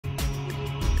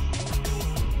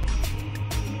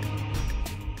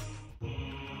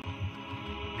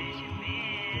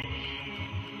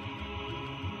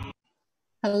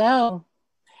Hello,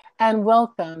 and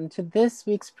welcome to this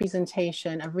week's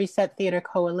presentation of Reset Theatre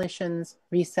Coalition's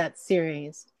Reset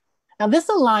series. Now, this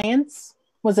alliance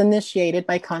was initiated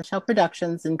by Conch Shell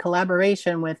Productions in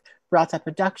collaboration with Braata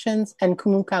Productions and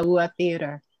Kumu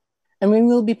Theater. And we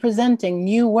will be presenting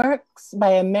new works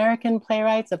by American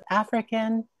playwrights of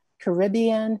African,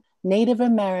 Caribbean, Native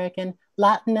American,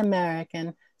 Latin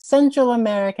American, Central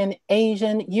American,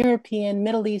 Asian, European,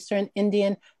 Middle Eastern,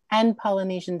 Indian, and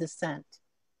Polynesian descent.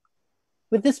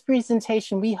 With this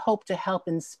presentation, we hope to help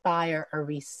inspire a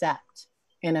reset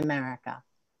in America.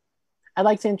 I'd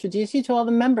like to introduce you to all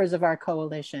the members of our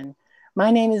coalition. My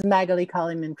name is Magaly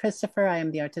Colimon-Christopher. I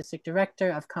am the artistic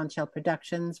director of Conch Shell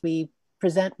Productions. We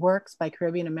present works by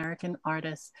Caribbean American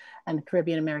artists and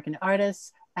Caribbean American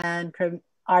artists and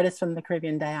artists from the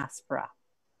Caribbean diaspora.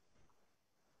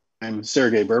 I'm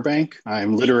Sergey Burbank.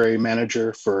 I'm literary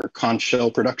manager for Conch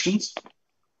Shell Productions.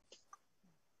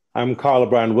 I'm Carl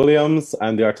Brand Williams.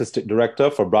 I'm the artistic director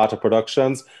for Braata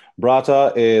Productions.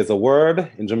 Braata is a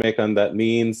word in Jamaican that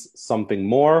means something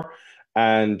more.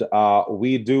 And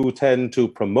we do tend to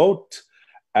promote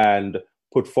and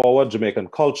put forward Jamaican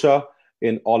culture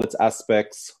in all its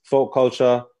aspects: folk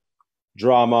culture,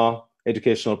 drama,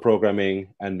 educational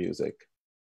programming, and music.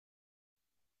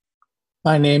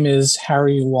 My name is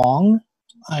Harry Wong.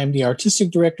 I'm the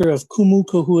artistic director of Kumu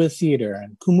Kahua Theater,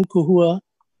 and Kumu Kahua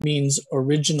means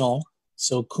original,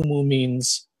 so Kumu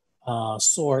means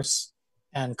source,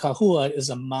 and Kahua is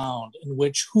a mound in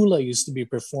which hula used to be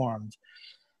performed.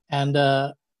 And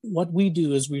what we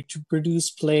do is we produce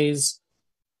plays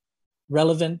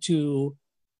relevant to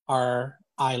our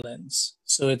islands.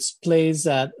 So it's plays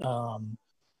that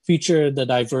feature the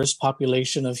diverse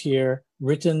population of here,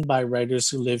 written by writers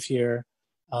who live here,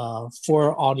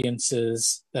 for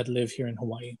audiences that live here in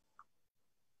Hawaii.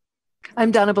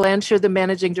 I'm Donna Blanchard, the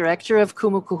managing director of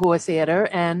Kumu Kahua Theater,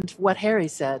 and what Harry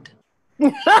said.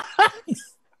 I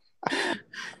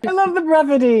love the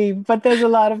brevity, but there's a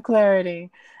lot of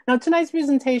clarity. Now, tonight's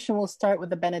presentation will start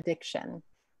with a benediction.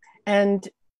 And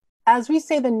as we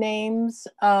say the names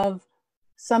of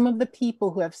some of the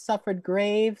people who have suffered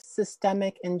grave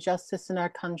systemic injustice in our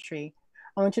country,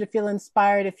 I want you to feel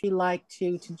inspired, if you like,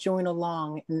 to join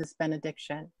along in this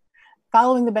benediction.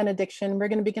 Following the benediction, we're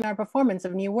going to begin our performance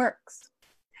of new works.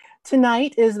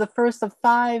 Tonight is the first of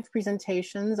 5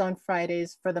 presentations on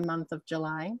Fridays for the month of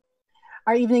July.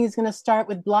 Our evening is going to start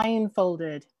with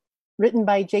Blindfolded, written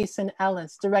by Jason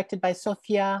Ellis, directed by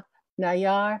Sophia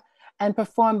Nayar, and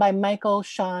performed by Michael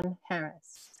Sean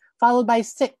Harris. Followed by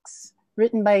 6,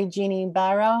 written by Jeannie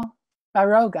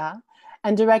Barroga,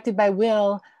 and directed by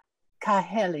Wil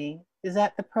Kahele. Is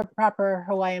that the proper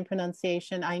Hawaiian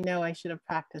pronunciation? I know I should have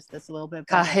practiced this a little bit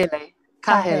better.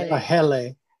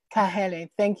 Kahele. Kahele,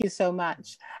 thank you so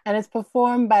much. And it's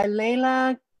performed by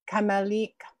Lala,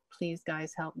 Kamali. Please,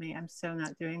 guys, help me. I'm so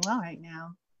not doing well right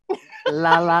now.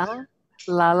 Lala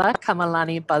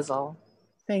Kamalani Buzzell.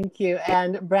 Thank you.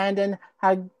 And Brandon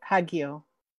Haggio,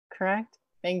 correct?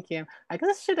 Thank you. I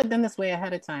guess I should have done this way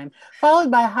ahead of time. Followed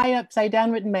by Hae Upside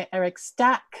Down, written by Eric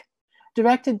Stack,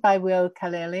 directed by Wil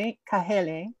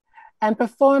Kahele, and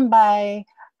performed by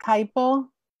Kaipo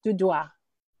Dudoit.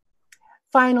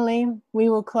 Finally, we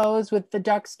will close with The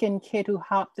Dark-Skinned Kid Who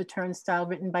Hopped the Turnstyle,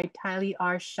 written by Tylie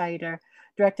R. Shider,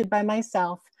 directed by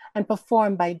myself, and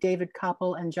performed by David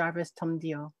Koppel and Jarvis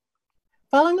Tomdio.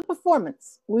 Following the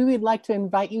performance, we would like to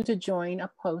invite you to join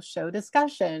a post-show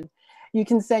discussion. You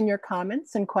can send your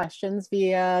comments and questions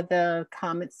via the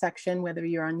comment section, whether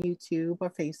you're on YouTube or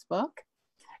Facebook.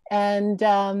 And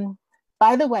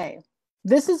by the way,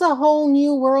 this is a whole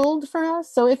new world for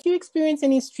us. So if you experience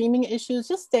any streaming issues,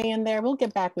 just stay in there. We'll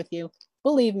get back with you.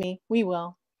 Believe me, we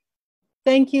will.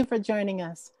 Thank you for joining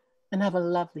us and have a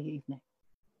lovely evening.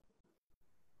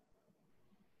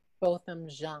 Botham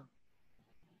Jean,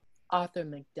 Arthur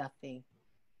McDuffie,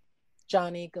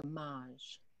 Johnny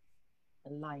Gamage,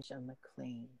 Elijah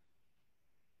McLean,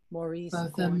 Maurice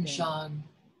Botham Jean,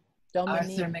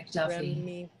 Dominique Arthur McDuffie,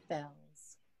 Remy Fells,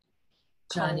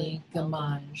 Johnny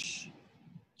Gamage,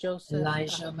 Joseph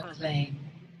Elijah McLean,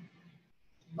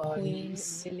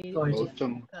 Maurice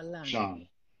Gordon, Botham Jean,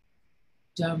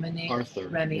 Dominic Arthur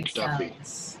Remy McDuffie,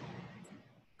 Fells,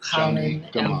 Johnny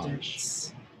Colin Gamage,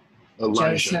 Elders,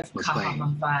 Elijah Joseph McLean,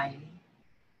 Kahamavai,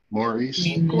 Maurice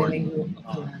Queen Lily Gordon,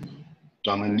 Upalani,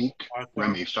 Dominique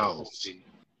Remy Fells,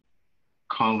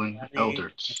 Colin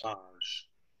Elders,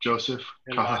 Joseph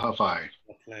Kahahavai,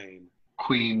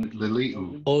 Queen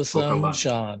Liliu Botham Okalani,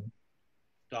 Jean,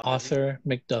 Arthur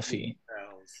McDuffie,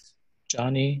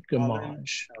 Johnny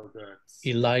Gamage,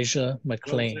 Elijah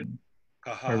McLean,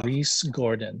 Maurice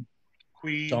Gordon,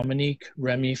 Dominique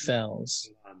Remy Fells,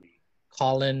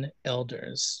 Colin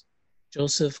Elders,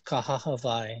 Joseph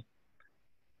Kahahavai,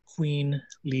 Queen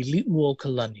Lili'uo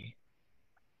Kalani.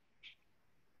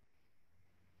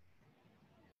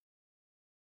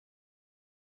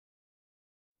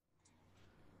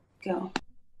 Go.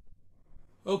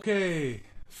 Okay,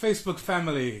 Facebook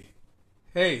family.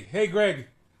 Hey Greg,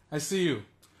 I see you.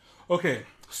 Okay,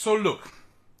 so look,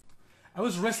 I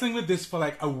was wrestling with this for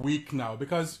like a week now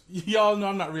because y'all know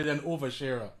I'm not really an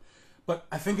oversharer. But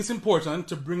I think it's important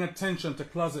to bring attention to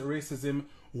closet racism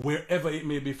wherever it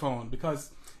may be found,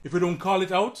 because if we don't call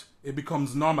it out, it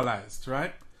becomes normalized,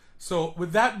 right? So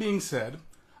with that being said,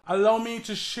 allow me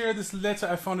to share this letter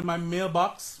I found in my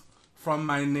mailbox from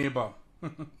my neighbor.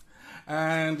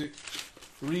 And it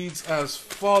reads as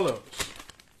follows.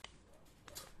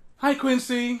 Hi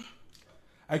Quincy,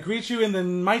 I greet you in the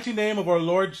mighty name of our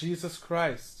Lord Jesus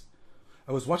Christ.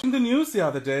 I was watching the news the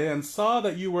other day and saw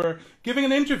that you were giving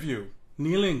an interview,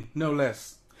 kneeling no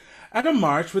less, at a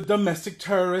march with domestic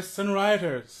terrorists and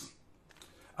rioters.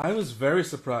 I was very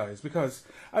surprised because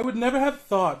I would never have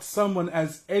thought someone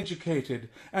as educated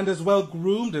and as well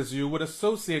groomed as you would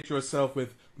associate yourself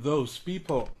with those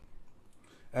people.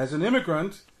 As an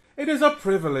immigrant, it is a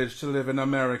privilege to live in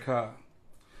America.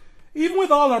 Even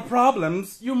with all our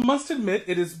problems, you must admit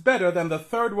it is better than the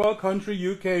third world country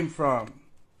you came from.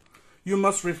 You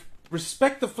must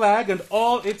respect the flag and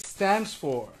all it stands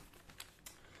for.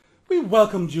 We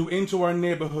welcomed you into our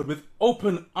neighborhood with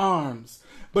open arms,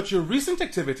 but your recent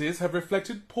activities have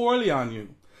reflected poorly on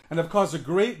you and have caused a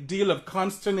great deal of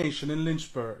consternation in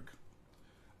Lynchburg.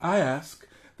 I ask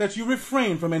that you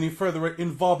refrain from any further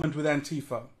involvement with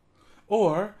Antifa,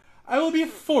 or I will be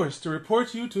forced to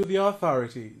report you to the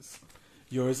authorities.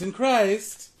 Yours in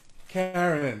Christ,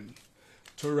 Karen.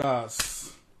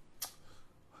 Taras.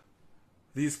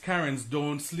 These Karens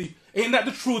don't sleep. Ain't that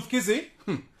the truth, Kizzy?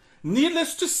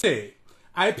 Needless to say,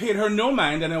 I paid her no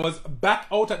mind and I was back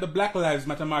out at the Black Lives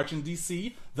Matter march in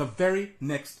D.C. the very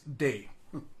next day.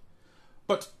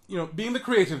 But, you know, being the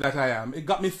creative that I am, it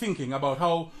got me thinking about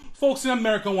how folks in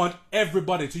America want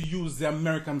everybody to use the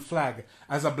American flag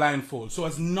as a blindfold so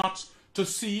as not to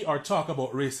see or talk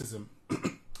about racism.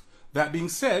 That being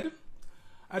said,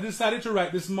 I decided to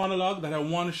write this monologue that I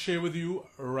want to share with you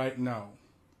right now.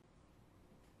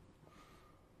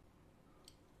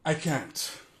 I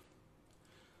can't.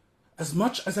 As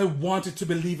much as I wanted to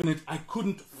believe in it, I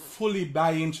couldn't fully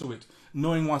buy into it,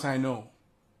 knowing what I know.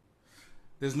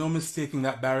 There's no mistaking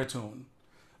that baritone.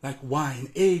 Like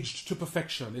wine aged to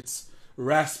perfection, its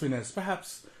raspiness,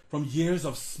 perhaps from years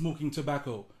of smoking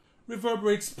tobacco,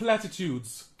 reverberates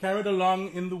platitudes carried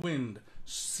along in the wind,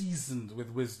 seasoned with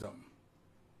wisdom.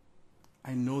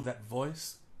 I know that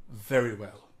voice very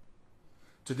well.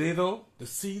 Today, though, the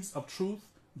seeds of truth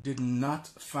did not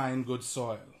find good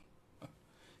soil.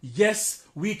 Yes,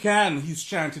 we can, he's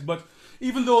chanted, but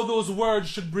even though those words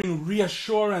should bring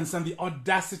reassurance and the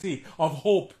audacity of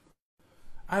hope,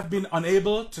 I've been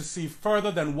unable to see further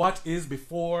than what is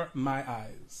before my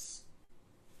eyes.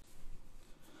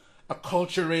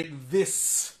 Acculturate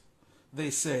this,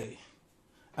 they say,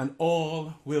 and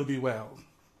all will be well.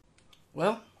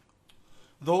 Well,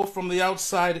 though from the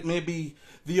outside it may be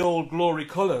the old glory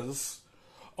colors,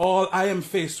 all I am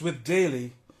faced with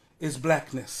daily is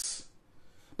blackness.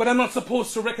 But I'm not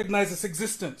supposed to recognize its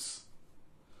existence.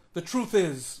 The truth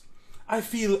is, I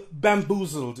feel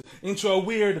bamboozled into a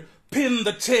weird pin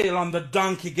the tail on the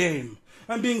donkey game.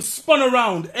 I'm being spun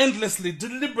around endlessly,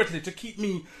 deliberately to keep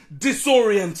me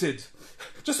disoriented.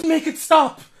 Just make it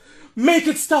stop. Make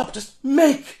it stop. Just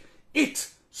make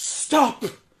it stop.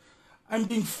 I'm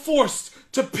being forced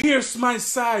to pierce my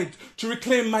side to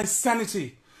reclaim my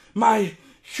sanity, my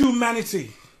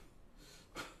humanity.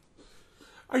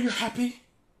 Are you happy?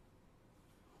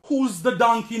 Who's the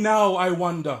donkey now, I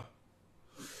wonder?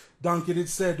 Donkey did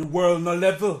say the world no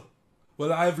level.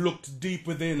 Well, I've looked deep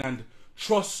within and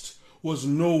trust was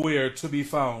nowhere to be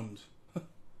found.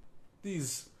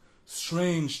 These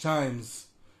strange times,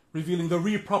 revealing the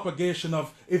repropagation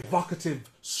of evocative,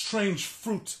 strange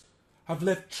fruit, have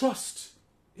left trust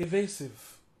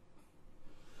evasive.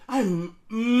 I'm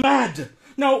mad.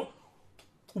 Now,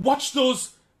 watch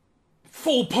those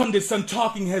full pundits and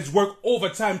talking heads work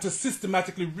overtime to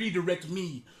systematically redirect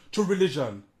me to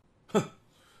religion,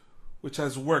 which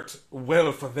has worked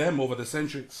well for them over the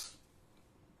centuries.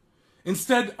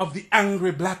 Instead of the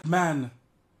angry black man,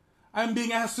 I'm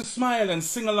being asked to smile and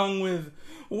sing along with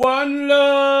One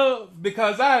Love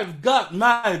because I've got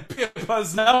my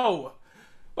papers now.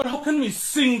 But how can we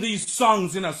sing these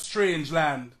songs in a strange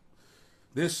land?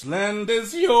 This land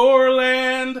is your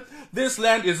land. This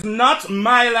land is not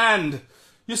my land.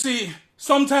 You see,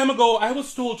 some time ago I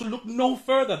was told to look no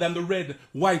further than the red,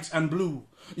 white, and blue,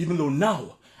 even though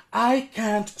now I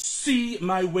can't see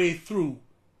my way through.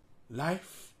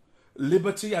 Life,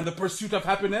 liberty, and the pursuit of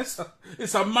happiness,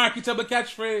 it's a marketable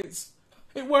catchphrase.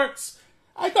 It works.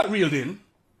 I got reeled in.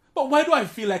 But why do I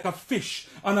feel like a fish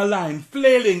on a line,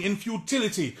 flailing in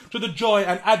futility to the joy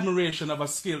and admiration of a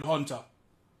skilled hunter?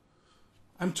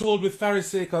 I'm told with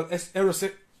pharisaical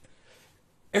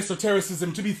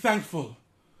esotericism to be thankful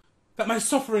that my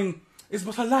suffering is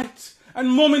but a light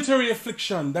and momentary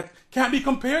affliction that can't be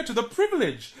compared to the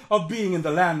privilege of being in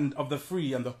the land of the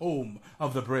free and the home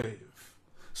of the brave.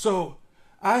 So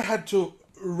I had to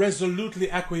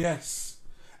resolutely acquiesce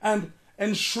and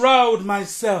enshroud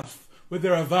myself with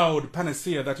their avowed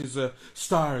panacea, that is,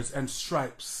 stars and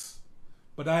stripes.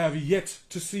 But I have yet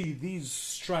to see these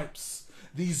stripes,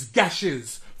 these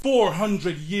gashes,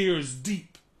 400 years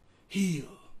deep, heal.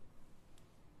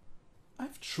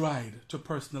 I've tried to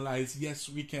personalize, yes,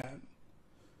 we can.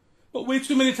 But way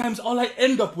too many times all I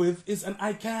end up with is an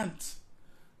I can't.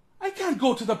 I can't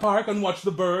go to the park and watch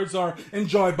the birds or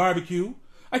enjoy barbecue.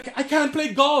 I can't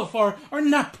play golf or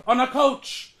nap on a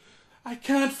couch. I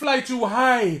can't fly too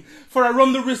high, for I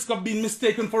run the risk of being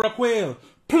mistaken for a quail,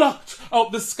 plucked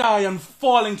out the sky and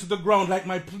falling to the ground like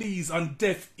my pleas on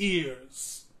deaf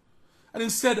ears. And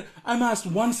instead, I'm asked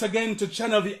once again to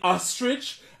channel the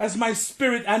ostrich as my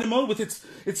spirit animal with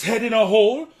its head in a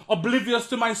hole, oblivious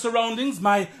to my surroundings,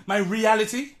 my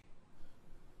reality.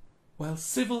 While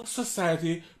civil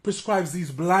society prescribes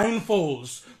these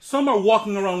blindfolds, some are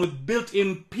walking around with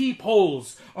built-in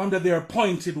peepholes under their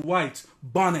pointed white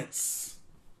bonnets,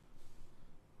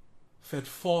 fed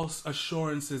false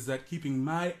assurances that keeping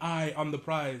my eye on the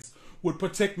prize would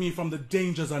protect me from the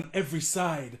dangers on every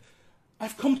side.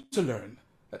 I've come to learn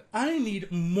that I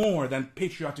need more than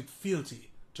patriotic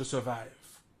fealty to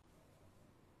survive.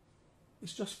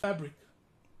 It's just fabric.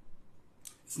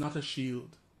 It's not a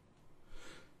shield.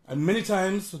 And many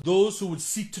times, those who would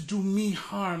seek to do me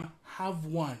harm have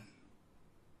won.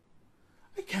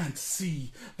 I can't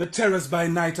see the terrors by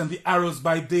night and the arrows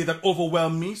by day that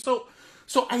overwhelm me, so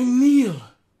I kneel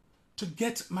to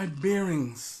get my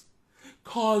bearings,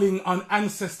 calling on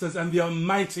ancestors and the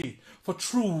Almighty for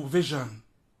true vision.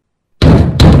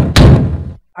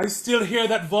 I still hear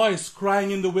that voice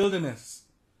crying in the wilderness,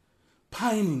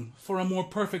 pining for a more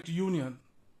perfect union.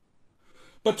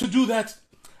 But to do that,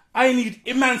 I need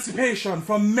emancipation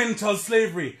from mental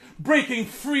slavery, breaking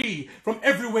free from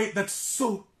every weight that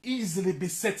so easily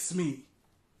besets me.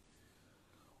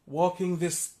 Walking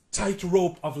this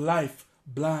tightrope of life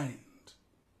blind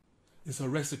is a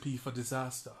recipe for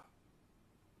disaster.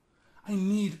 I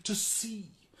need to see,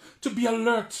 to be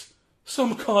alert.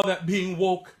 Some call that being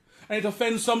woke, and it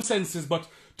offends some senses, but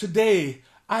today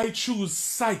I choose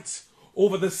sight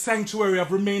over the sanctuary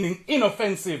of remaining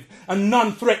inoffensive and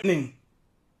non-threatening.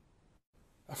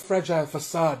 A fragile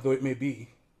facade though it may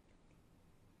be,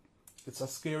 it's a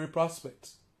scary prospect.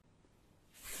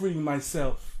 Freeing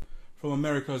myself from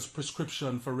America's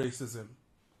prescription for racism.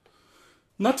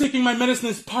 Not taking my medicine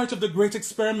is part of the great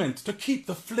experiment to keep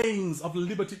the flames of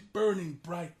liberty burning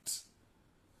bright.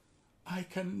 I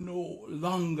can no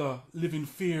longer live in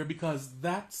fear because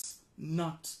that's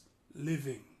not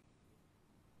living.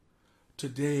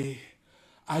 Today,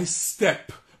 I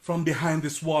step from behind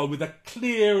this wall with a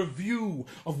clear view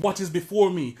of what is before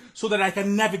me so that I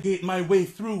can navigate my way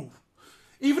through.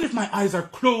 Even if my eyes are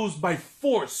closed by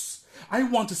force, I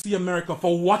want to see America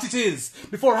for what it is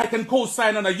before I can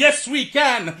co-sign on a yes we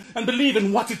can and believe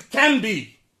in what it can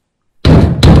be.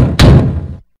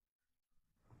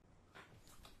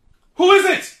 Who is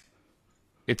it?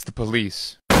 It's the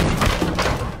police.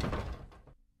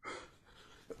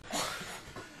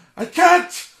 I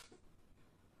can't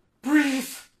breathe.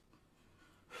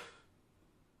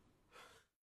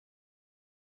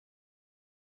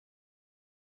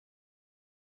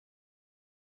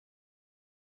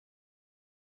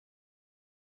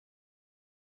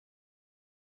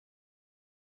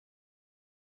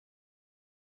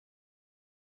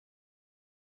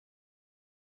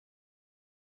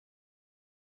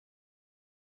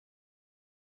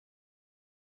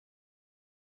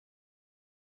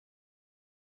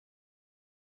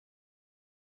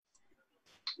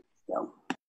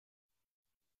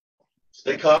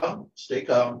 Stay calm. Stay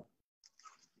calm.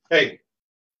 Hey.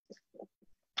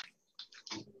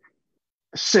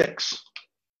 6.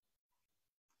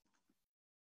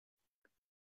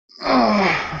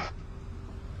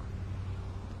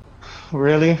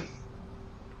 Really?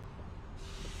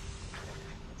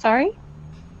 Sorry?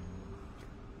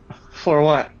 For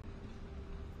what?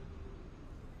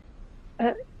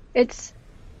 It's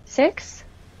 6?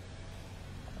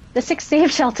 The 6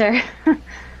 save shelter.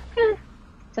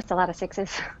 Just a lot of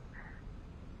 6s.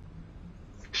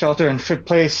 Shelter in Fifth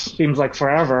Place seems like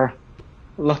forever.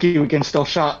 Lucky we can still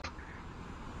shop.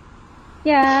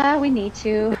 Yeah, we need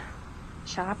to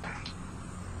shop.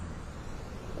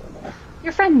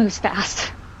 Your friend moves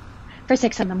fast for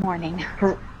 6 in the morning.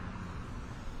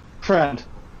 Friend.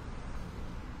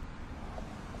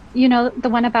 You know, the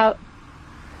one about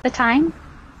the time?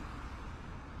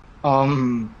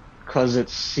 'Cause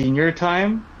it's senior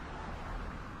time?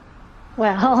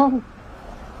 Well,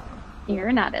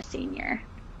 you're not a senior.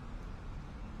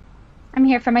 I'm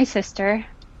here for my sister.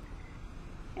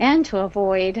 And to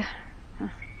avoid,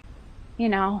 you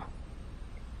know.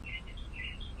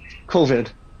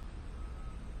 COVID.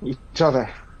 Each other.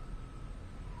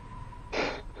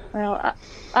 Well,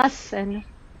 us and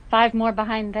 5 more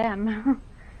behind them.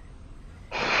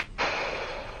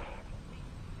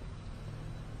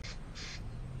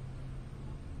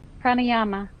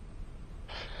 Pranayama.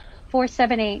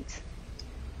 478.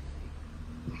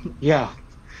 Yeah.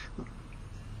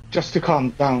 Just to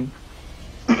calm down.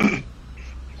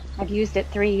 I've used it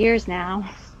 3 years now.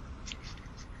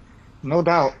 No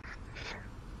doubt.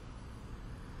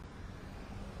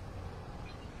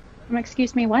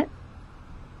 Excuse me, what?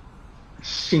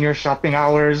 Senior shopping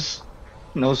hours,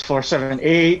 knows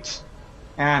 478,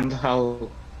 and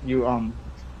how you,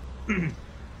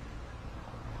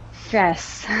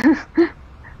 Dress.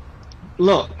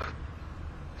 look.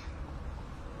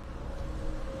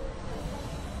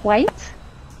 White?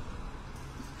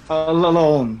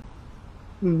 Alone.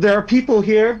 There are people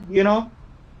here, you know?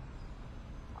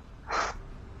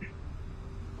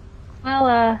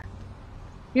 Well,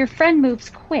 your friend moves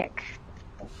quick.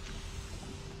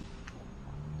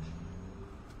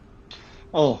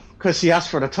 Oh, 'cause he asked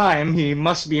for the time, he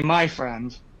must be my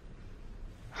friend.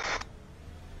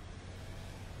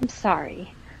 I'm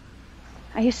sorry.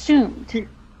 I assumed.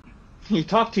 He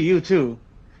talked to you, too.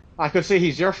 I could say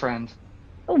he's your friend.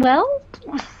 Well?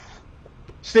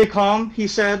 Stay calm, he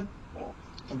said.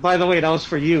 By the way, that was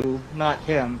for you, not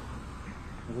him.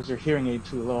 Was your hearing aid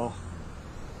too low?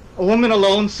 A woman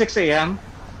alone, 6 a.m.?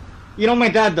 You know, my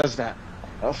dad does that.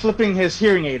 Flipping his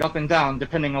hearing aid up and down,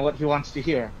 depending on what he wants to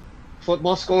hear.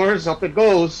 Football scores, up it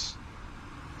goes.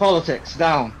 Politics,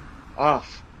 down.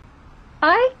 Off.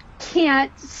 I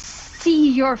can't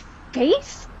see your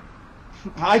face?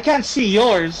 I can't see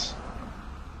yours.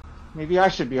 Maybe I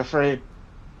should be afraid.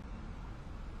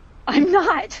 I'm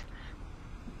not.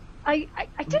 I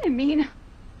didn't mean...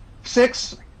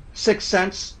 6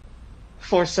 cents.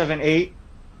 478.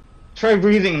 Try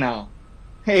breathing now.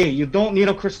 Hey, you don't need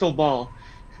a crystal ball.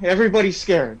 Everybody's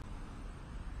scared.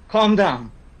 Calm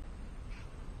down.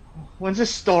 When's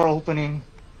this store opening?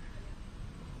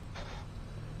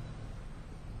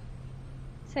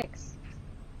 6.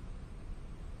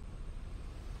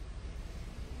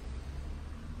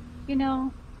 You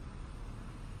know,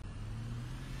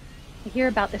 I hear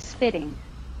about the spitting.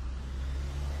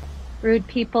 Rude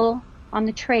people on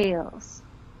the trails.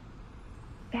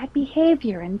 Bad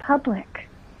behavior in public.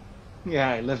 Yeah,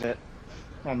 I live it.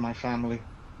 And my family.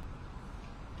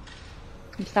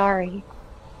 I'm sorry.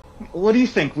 What do you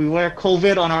think? We wear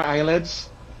COVID on our eyelids?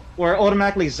 We're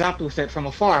automatically zapped with it from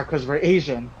afar because we're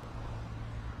Asian.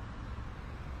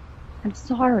 I'm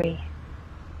sorry.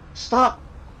 Stop.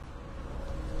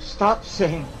 Stop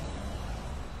saying.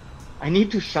 I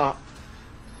need to shop.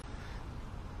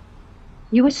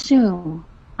 You assume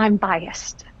I'm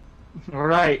biased.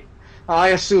 Right. I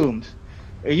assumed.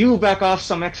 You back off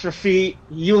some extra feet.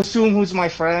 You assume who's my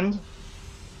friend.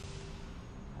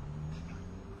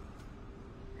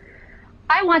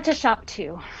 I want to shop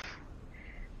too.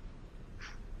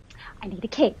 I need a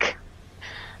cake.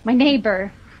 My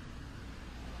neighbor.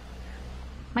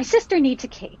 My sister needs a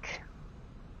cake.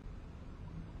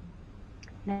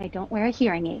 And I don't wear a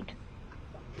hearing aid.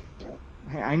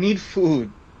 I need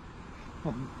food.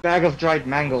 A bag of dried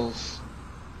mangoes.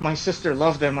 My sister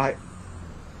loved them. I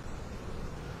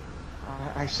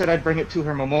said I'd bring it to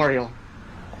her memorial.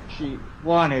 She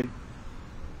wanted.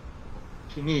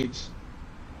 She needs.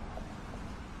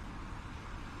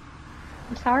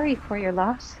 I'm sorry for your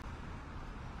loss.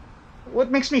 What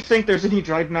makes me think there's any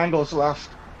dried mangoes left?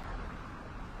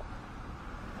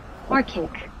 More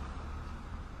cake.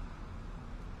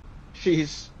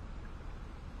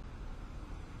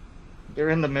 They're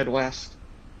in the Midwest.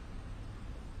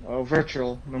 A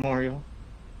virtual memorial.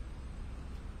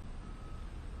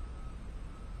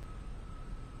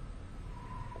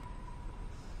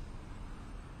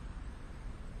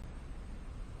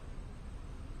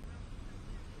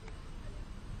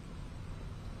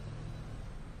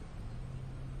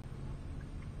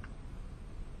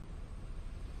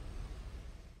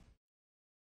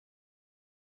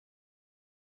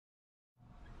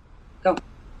 Go.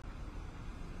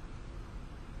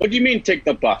 What do you mean take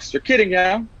the bus? You're kidding,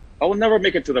 yeah? I will never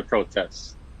make it to the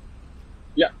protest.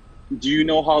 Yeah. Do you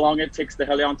know how long it takes the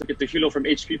helion to get to Hilo from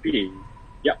HPP?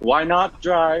 Yeah. Why not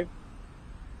drive?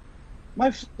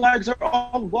 My flags are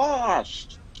all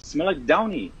washed. Smell like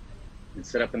Downy. And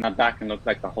sit up in the back and look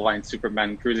like the Hawaiian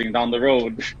Superman cruising down the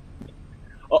road.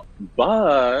 Oh,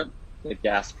 but the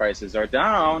gas prices are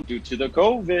down due to the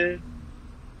COVID.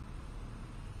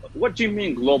 What do you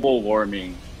mean global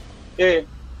warming? I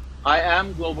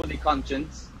am globally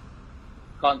conscious.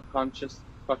 Conscious.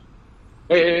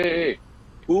 Hey.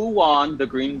 Who won the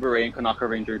Green Beret and Kanaka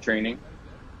Ranger training?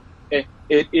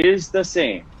 It is the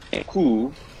same.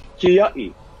 Ku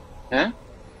Kiai. Huh?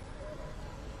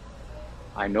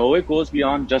 I know it goes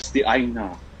beyond just the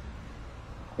Aina.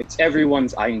 It's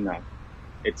everyone's Aina.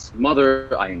 It's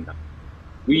Mother Aina.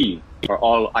 We are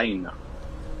all Aina.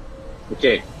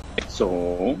 Okay,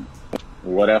 so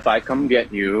what if I come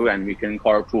get you and we can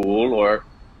carpool, or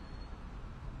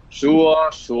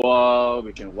sure,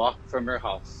 we can walk from your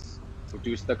house.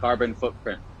 Reduce the carbon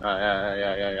footprint.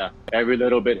 Yeah. Every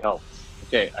little bit helps.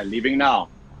 Okay, I'm leaving now.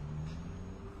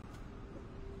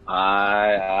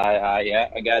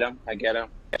 Yeah, I get him.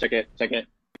 Check it.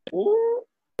 Ooh,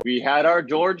 we had our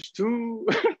George too.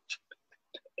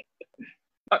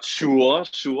 Sure,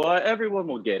 everyone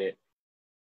will get it.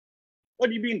 What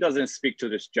do you mean doesn't speak to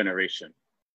this generation?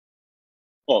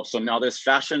 Oh, so now there's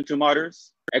fashion to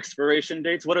martyrs, expiration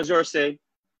dates. What does yours say?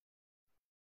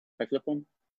 I flip them.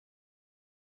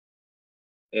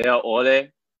 Yeah, ole.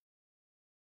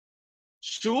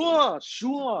 Sure.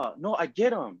 No, I get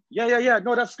them. Yeah.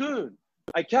 No, that's good.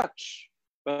 I catch,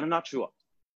 but I'm not sure.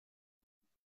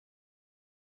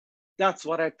 That's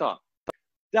what I thought.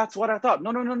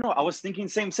 No. I was thinking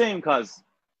same, cause,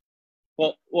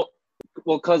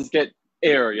 cause get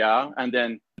air, yeah, and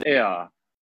then air,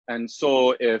 and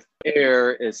so if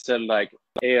air is said like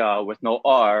air with no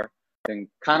R, then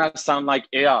kind of sound like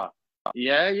air.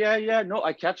 Yeah. No,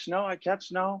 I catch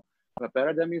now, but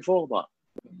better than before, but.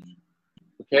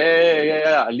 Okay,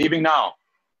 yeah. Leaving now.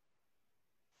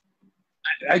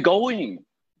 I'm going.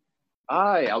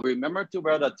 I'll remember to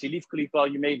wear the tea leaf kalipa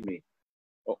you made me.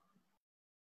 Oh,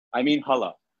 I mean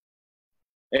hala.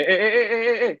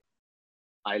 Hey.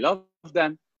 I love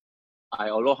them. I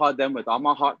aloha them with all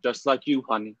my heart, just like you,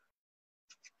 honey.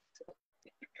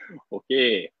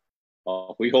 Okay.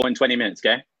 We go in 20 minutes,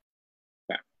 okay?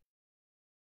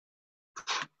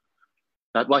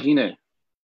 That wahine.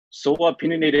 So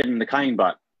opinionated in the kind,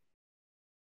 but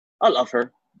I love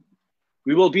her.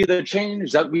 We will be the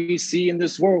change that we see in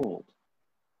this world.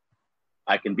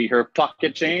 I can be her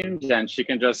pocket change, and she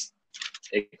can just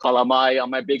kalamai on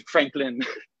my big Franklin.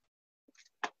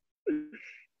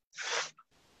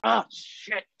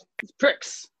 Shit. It's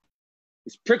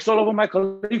pricks all over my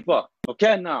kalipa.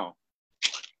 Okay, now.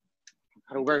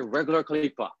 How to wear regular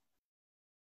kalipa.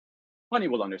 Honey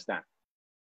will understand.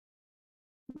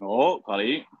 No,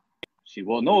 Kali. She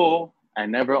will know I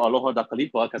never aloha da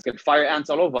kalipa because get fire ants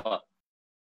all over.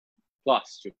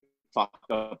 Plus, you talk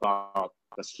about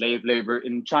the slave labor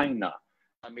in China.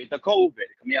 I made the COVID.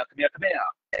 Come here.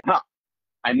 Huh.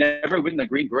 I never win the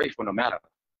Green Beret for no matter.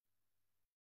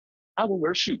 I will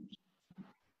wear shoes.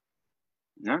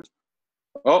 Yeah.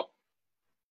 Oh,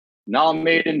 now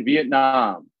made in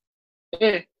Vietnam.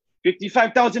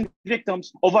 55,000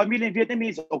 victims, over 1 million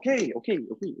Vietnamese. Okay.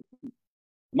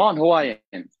 Come on,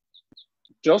 Hawaiian.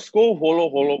 Just go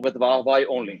holo with Hawaii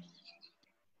only.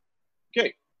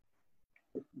 Okay.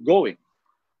 Going.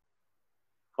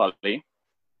 Kali.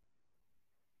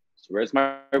 So where's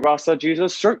my Rasa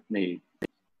Jesus shirt made?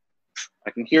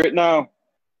 I can hear it now.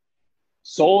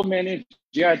 So many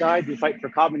GI died to fight for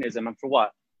communism, and for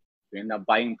what? We end up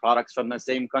buying products from the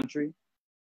same country.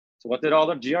 So what did all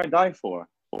the GI die for?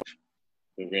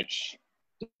 The rich,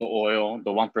 the oil,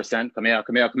 the 1%. Come here.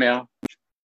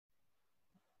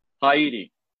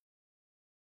 Haiti.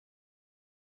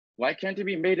 Why can't it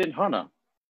be made in Hana,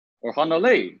 or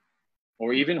Hanalei,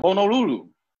 or even Honolulu?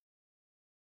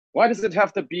 Why does it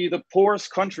have to be the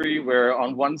poorest country where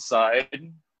on one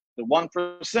side, the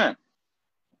 1%?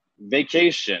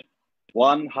 Vacation.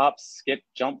 One hop, skip,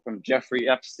 jump from Jeffrey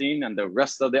Epstein and the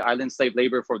rest of the island slave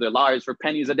labor for their lives for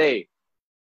pennies a day.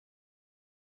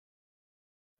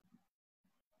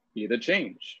 Be the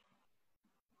change.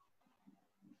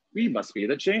 We must be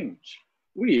the change.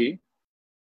 We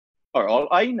are all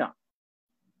Aina.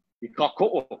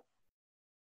 Ikako'o.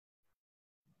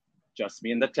 Just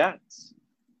me and the tats.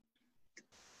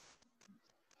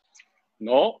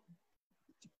 No.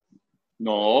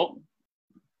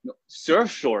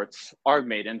 Surf shorts are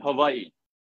made in Hawaii,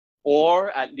 or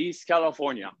at least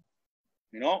California.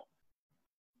 You know,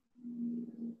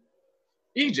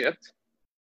 Egypt.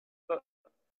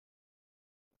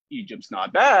 Egypt's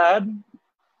not bad.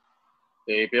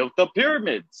 They built the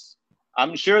pyramids.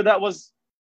 I'm sure that was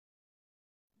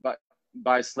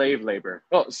by slave labor.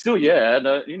 Well, still,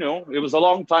 yeah, you know, it was a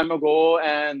long time ago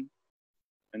and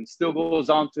still goes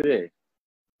on today.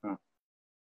 Huh.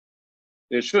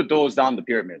 They should close down the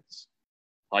pyramids.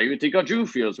 How do you think a Jew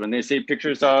feels when they see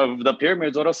pictures of the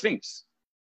pyramids or the Sphinx?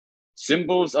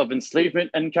 Symbols of enslavement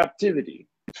and captivity.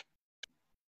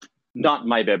 Not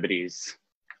my babies.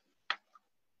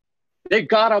 They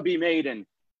gotta be made in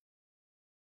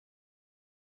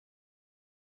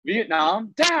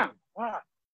Vietnam. Damn! Wow.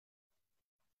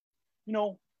 You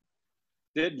know,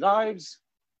 did lives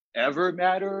ever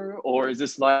matter, or is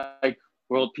this like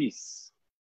world peace?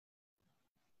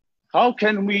 How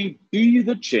can we be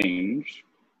the change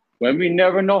when we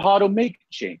never know how to make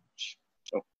change?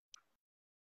 So,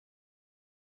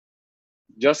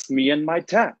 just me and my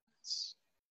tats.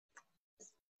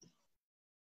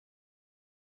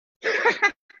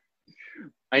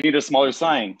 I need a smaller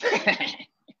sign.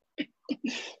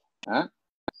 Huh?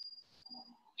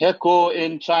 Heko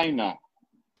in China.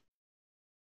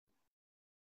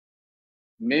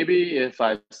 Maybe if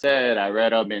I said I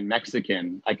read them in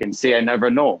Mexican, I can say I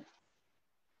never know.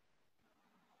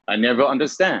 I never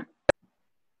understand.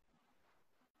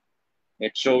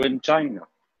 Hecho in China.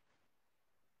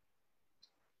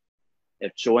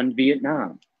 Hecho in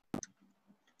Vietnam.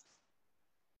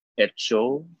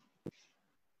 Hecho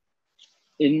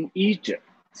in Egypt.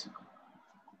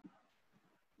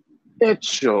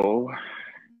 Hecho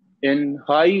in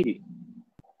Haiti.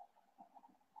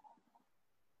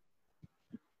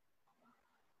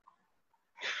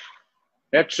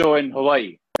 Hecho in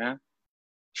Hawaii, yeah?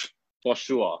 For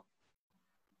sure.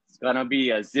 It's gonna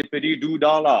be a zippity doo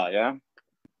dollar, yeah?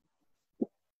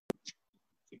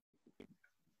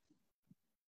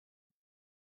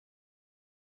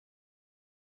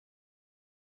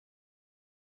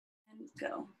 And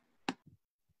go.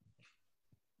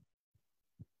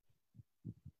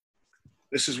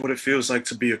 This is what it feels like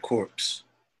to be a corpse.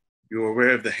 You're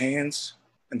aware of the hands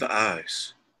and the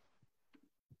eyes.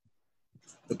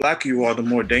 The blacker you are, the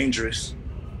more dangerous.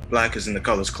 Black is in the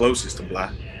colors closest to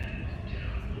black.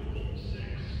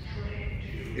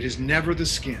 It is never the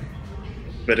skin.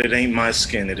 But it ain't my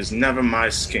skin. It is never my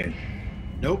skin.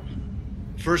 Nope.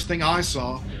 First thing I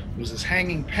saw was his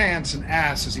hanging pants and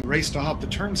ass as he raced to hop the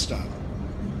turnstile.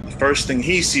 The first thing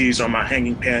he sees are my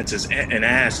hanging pants and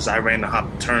ass as I ran to hop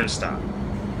the turnstile.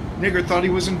 Nigger thought he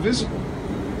was invisible.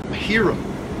 A hero.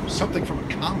 Something from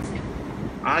a comic.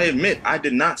 I admit, I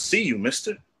did not see you,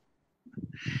 mister.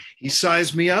 He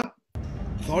sized me up.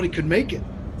 Thought he could make it.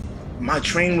 My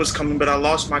train was coming, but I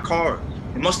lost my card.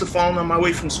 It must have fallen on my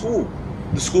way from school.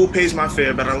 The school pays my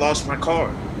fare, but I lost my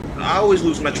card. I always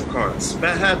lose Metro cards.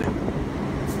 Bad habit.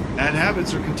 Bad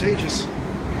habits are contagious.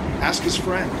 Ask his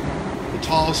friend. The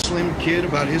tall, slim kid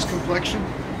about his complexion.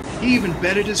 He even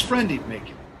betted his friend he'd make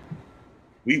it.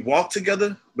 We walked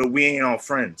together, but we ain't all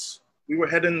friends. We were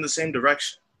heading in the same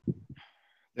direction.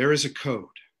 There is a code.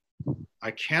 I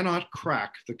cannot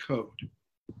crack the code.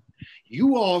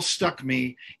 You all stuck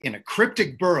me in a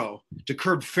cryptic burrow to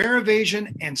curb fare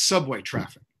evasion and subway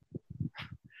traffic.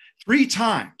 3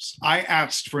 times I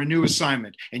asked for a new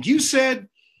assignment, and you said,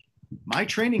 my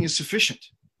training is sufficient.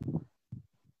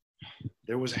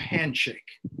 There was a handshake,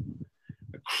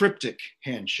 a cryptic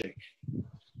handshake.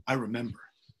 I remember.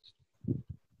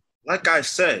 Like I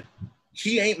said,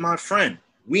 he ain't my friend.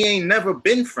 We ain't never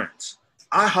been friends.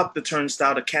 I hopped the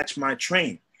turnstile to catch my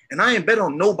train, and I ain't bet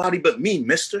on nobody but me,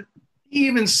 mister. He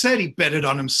even said he betted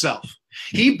on himself.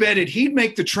 He betted he'd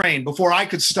make the train before I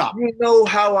could stop. You know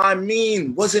how I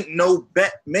mean. Wasn't no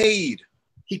bet made.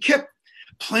 He kept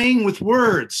playing with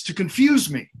words to confuse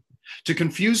me. To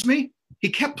confuse me, he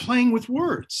kept playing with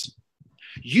words.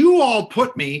 You all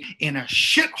put me in a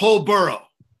shithole burrow.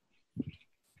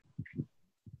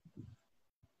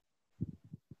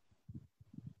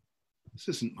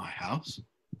 This isn't my house.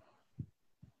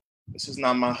 This is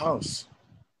not my house.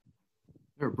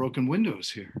 There are broken windows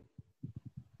here.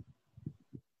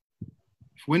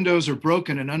 If windows are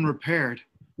broken and unrepaired,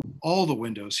 all the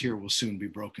windows here will soon be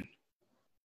broken.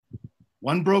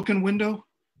 One broken window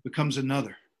becomes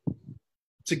another.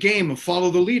 It's a game of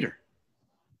follow the leader.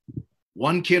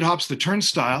 One kid hops the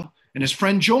turnstile and his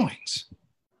friend joins.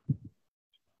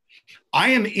 I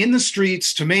am in the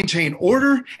streets to maintain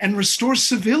order and restore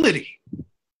civility.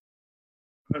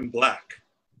 I'm black.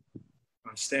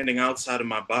 I'm standing outside of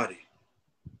my body.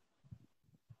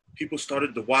 People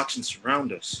started to watch and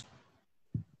surround us.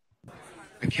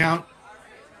 I count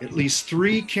At least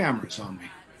 3 cameras on me.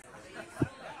 The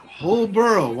whole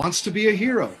borough wants to be a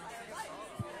hero.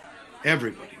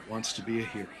 Everybody wants to be a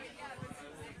hero.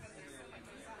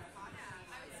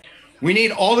 We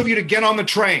need all of you to get on the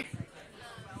train.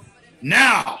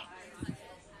 Now!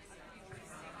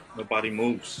 Nobody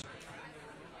moves.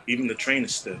 Even the train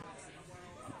is still.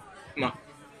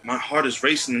 My heart is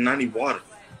racing and I need water.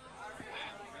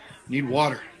 Need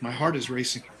water. My heart is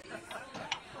racing.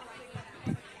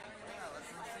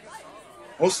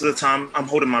 Most of the time, I'm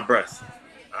holding my breath.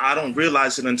 I don't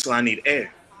realize it until I need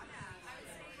air.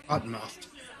 Hot-mouthed.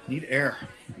 Need air.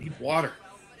 Need water.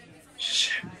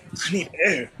 Shit, I need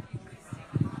air.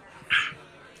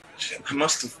 Shit, I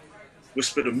must have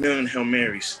whispered a million Hail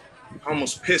Marys. I'm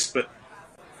almost pissed, but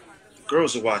the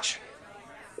girls are watching.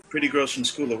 The pretty girls from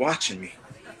school are watching me.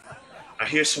 I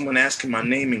hear someone asking my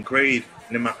name and grade,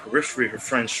 and in my periphery, her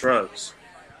friend shrugs.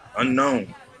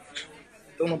 Unknown.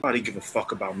 Don't nobody give a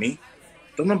fuck about me.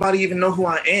 Don't nobody even know who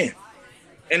I am.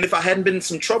 And if I hadn't been in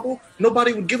some trouble,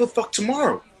 nobody would give a fuck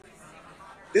tomorrow.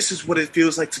 This is what it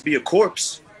feels like to be a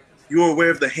corpse. You're aware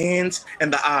of the hands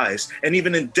and the eyes, and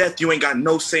even in death, you ain't got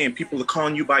no say, and people are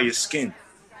calling you by your skin.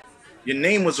 Your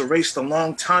name was erased a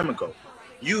long time ago.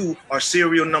 You are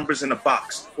serial numbers in a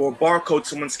box, or a barcode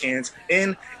someone scans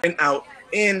in and out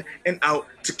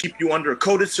to keep you under a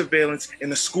coded surveillance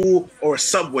in a school or a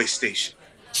subway station.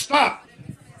 Stop!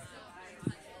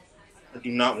 I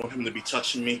do not want him to be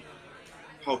touching me.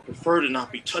 I would prefer to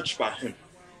not be touched by him.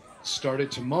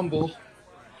 Started to mumble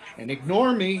and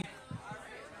ignore me.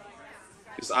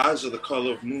 His eyes are the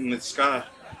color of moonlit sky.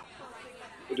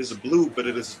 It is a blue, but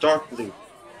it is a dark blue.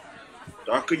 The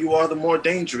darker you are, the more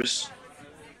dangerous.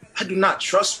 I do not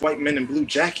trust white men in blue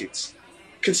jackets.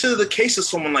 Consider the case of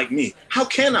someone like me. How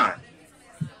can I?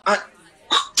 I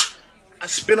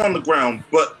spit on the ground,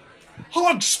 but...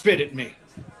 Hog spit at me.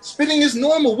 Spitting is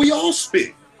normal. We all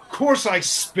spit. Of course I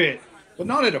spit, but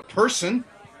not at a person.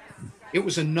 It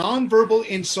was a nonverbal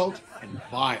insult and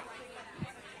vile.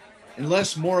 In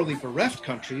less morally bereft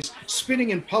countries, spitting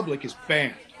in public is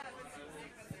banned.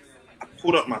 I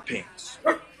pulled up my pants.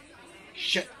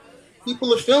 Shit.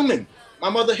 People are filming. My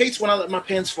mother hates when I let my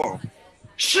pants fall.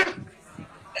 Shit.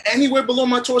 Anywhere below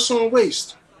my torso and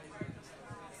waist.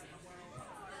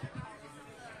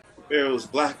 The barrel is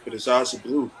black, but his eyes are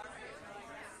blue.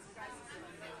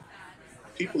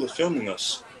 People are filming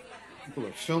us. People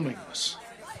are filming us.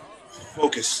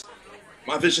 Focus.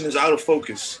 My vision is out of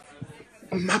focus.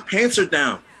 My pants are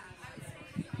down.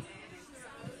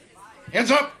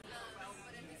 Hands up!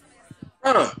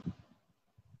 Braata.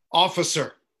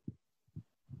 Officer.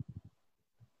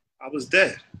 I was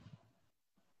dead.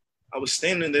 I was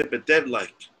standing there, but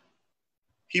dead-like.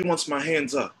 He wants my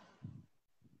hands up.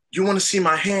 You want to see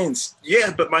my hands?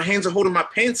 Yeah, but my hands are holding my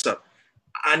pants up.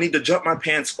 I need to jump my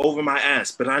pants over my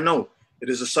ass, but I know it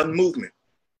is a sudden movement.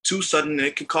 Too sudden, and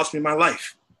it can cost me my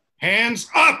life. Hands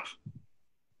up!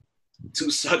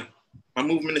 Too sudden. My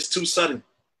movement is too sudden.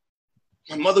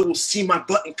 My mother will see my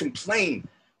butt and complain,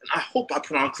 and I hope I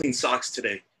put on clean socks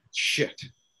today. Shit.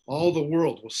 All the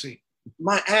world will see.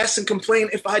 My ass and complain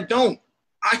if I don't.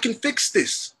 I can fix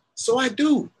this. So I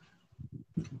do.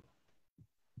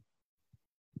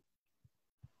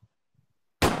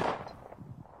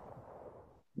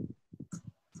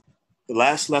 The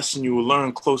last lesson you will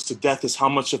learn close to death is how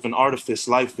much of an artifice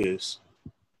life is.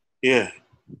 Yeah.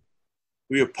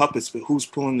 We are puppets, but who's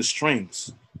pulling the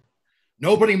strings?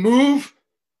 Nobody move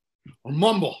or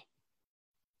mumble.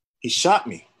 He shot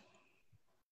me.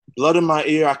 Blood in my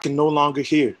ear I can no longer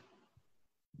hear.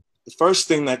 The first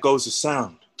thing that goes is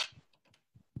sound.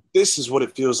 This is what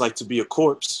it feels like to be a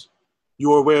corpse.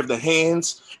 You are aware of the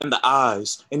hands and the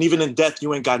eyes, and even in death,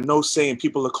 you ain't got no say, and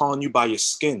people are calling you by your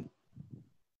skin.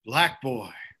 Black boy.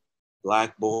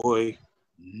 Black boy.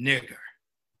 Nigger.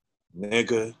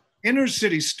 Nigger. Inner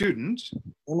city student.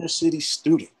 Inner city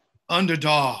student.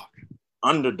 Underdog.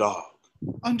 Underdog.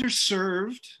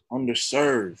 Underserved.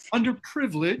 Underserved.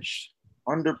 Underprivileged.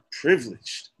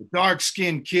 Underprivileged. The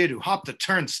dark-skinned kid who hopped the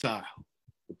turnstile.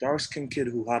 The dark-skinned kid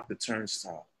who hopped the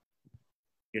turnstile.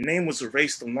 Your name was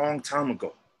erased a long time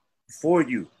ago. Before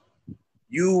you.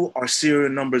 You are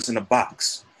serial numbers in a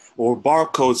box, or a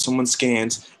barcode someone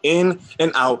scans in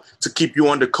and out to keep you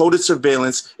under coded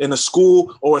surveillance in a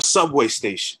school or a subway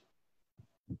station.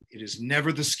 It is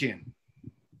never the skin.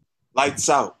 Lights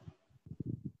out.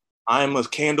 I am a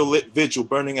candlelit vigil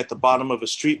burning at the bottom of a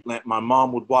street lamp my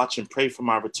mom would watch and pray for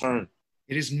my return.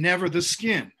 It is never the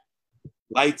skin.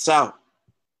 Lights out.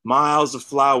 Miles of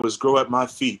flowers grow at my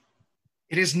feet.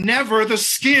 It is never the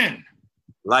skin.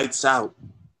 Lights out.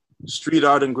 Street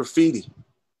art and graffiti.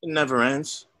 It never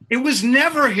ends. It was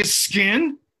never his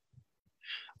skin.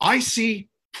 I see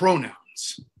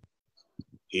pronouns.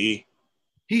 He,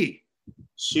 He,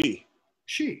 she,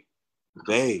 she,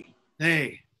 they.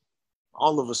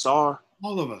 All of us are.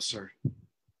 All of us are.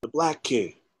 The black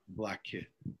kid. Black kid.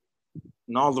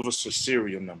 And all of us are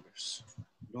serial numbers.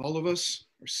 And all of us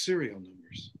are serial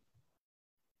numbers.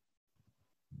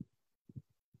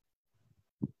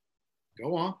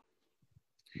 Go on.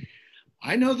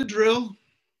 I know the drill.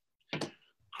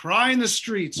 Cry in the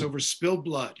streets over spilled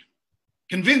blood.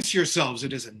 Convince yourselves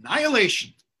it is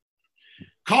annihilation.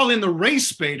 Call in the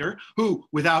race baiter, who,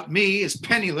 without me, is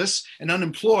penniless and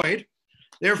unemployed.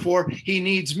 Therefore, he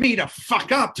needs me to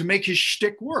fuck up to make his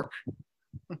shtick work.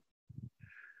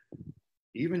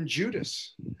 Even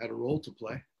Judas had a role to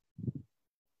play.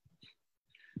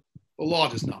 The law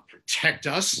does not protect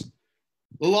us.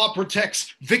 The law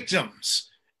protects victims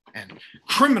and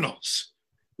criminals,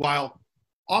 while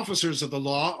officers of the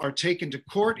law are taken to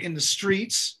court in the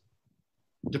streets,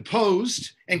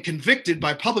 deposed and convicted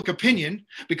by public opinion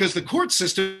because the court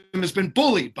system has been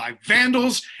bullied by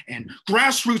vandals and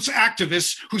grassroots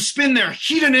activists who spin their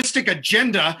hedonistic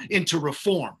agenda into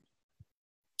reform.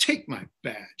 Take my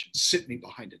badge and sit me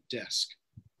behind a desk.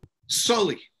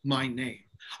 Sully my name.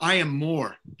 I am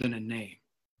more than a name.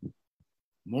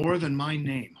 More than my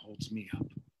name holds me up.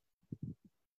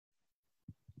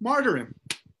 Martyr him.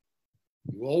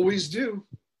 You always do.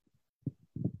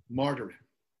 Martyr him.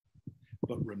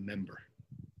 But remember.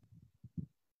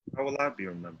 How will I be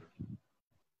remembered?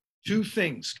 Two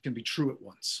things can be true at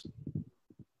once.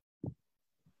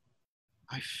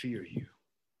 I fear you.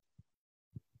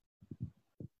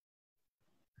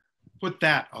 Put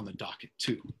that on the docket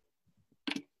too.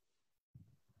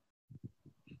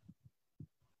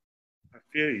 I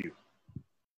fear you.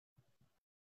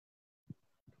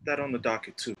 Put that on the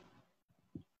docket too.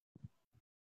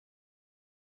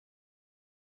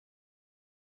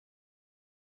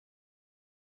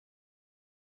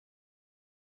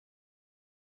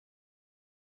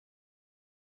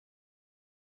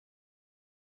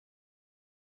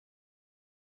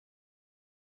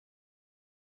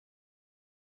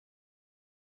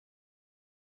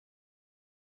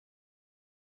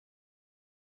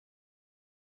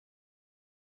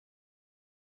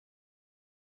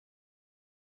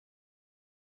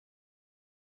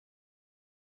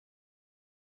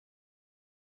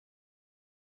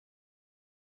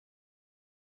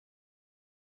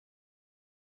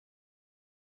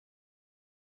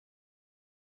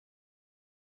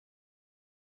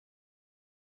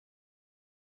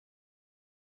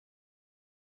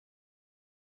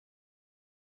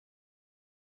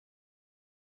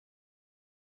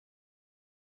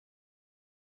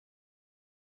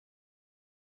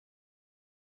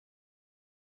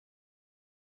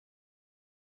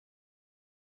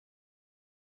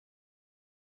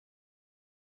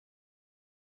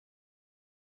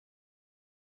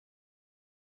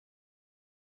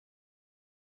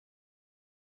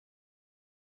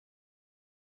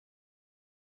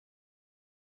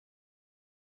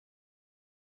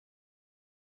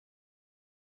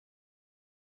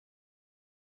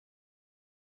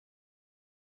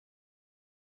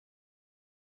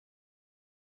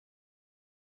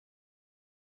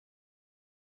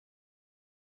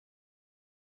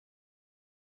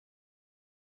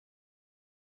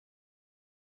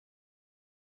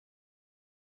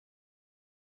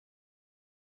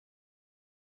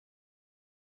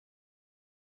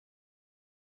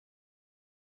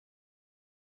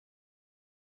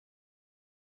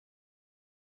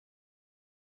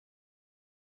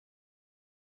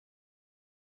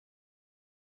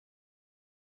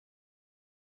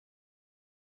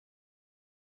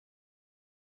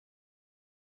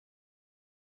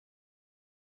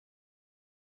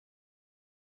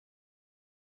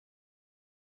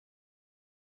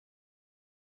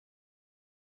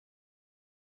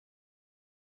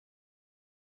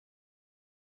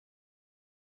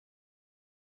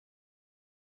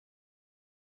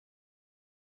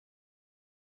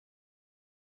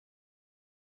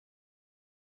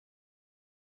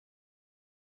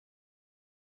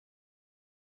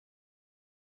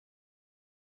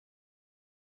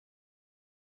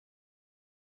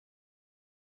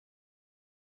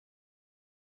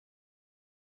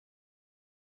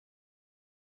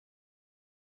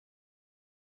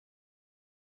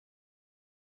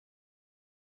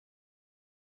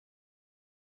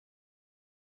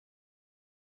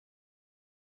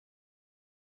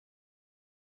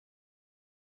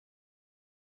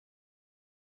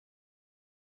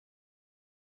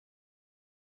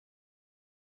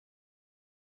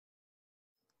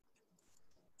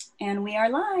 And we are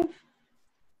live.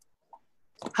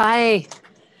 Hi.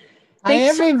 Hi,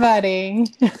 everybody.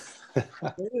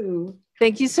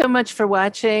 Thank you so much for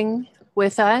watching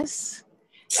with us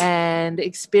and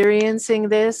experiencing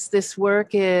this. This work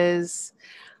is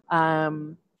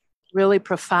really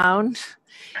profound.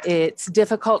 It's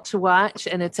difficult to watch,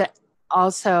 and it's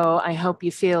also, I hope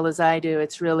you feel as I do,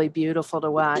 it's really beautiful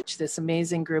to watch this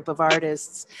amazing group of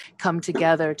artists come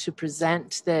together to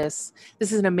present this.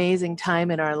 This is an amazing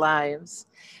time in our lives.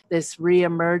 This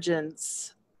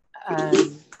reemergence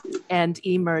and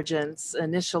emergence,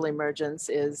 initial emergence,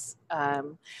 is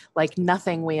like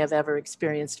nothing we have ever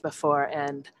experienced before.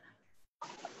 And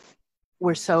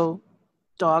we're so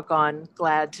doggone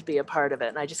glad to be a part of it.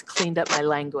 And I just cleaned up my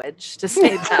language to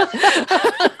say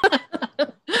that.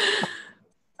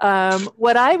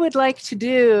 What I would like to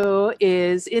do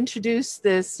is introduce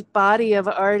this body of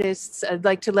artists. I'd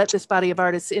like to let this body of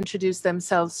artists introduce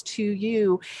themselves to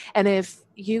you. And if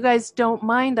you guys don't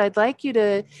mind, I'd like you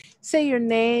to say your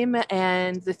name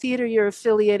and the theater you're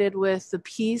affiliated with, the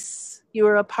piece you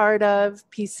were a part of,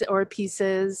 piece or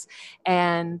pieces,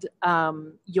 and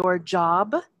your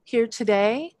job here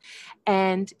today.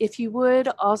 And if you would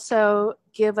also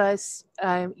give us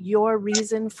your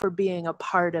reason for being a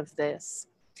part of this.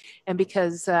 And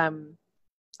because, I'm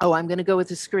going to go with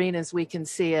the screen as we can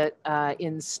see it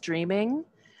in streaming.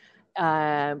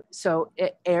 So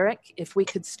Eric, if we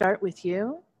could start with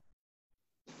you,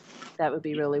 that would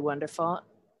be really wonderful.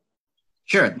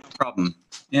 Sure, no problem.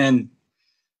 And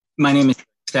my name is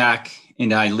Stack,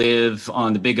 and I live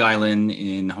on the Big Island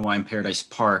in Hawaiian Paradise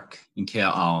Park in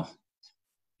Kea'au.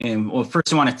 And well,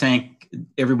 first I want to thank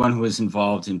everyone who was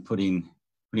involved in putting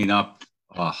up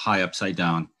Hae Upside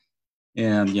Down.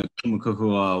 And you know, Kumu,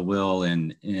 Kahua, Wil,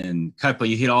 and Kaipo,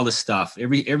 you hit all the stuff.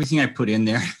 Everything I put in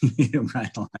there,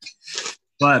 right on.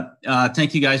 But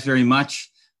thank you guys very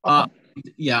much.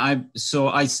 Yeah, I'm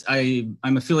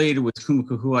affiliated with Kumu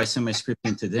Kahua. I send my script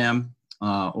into them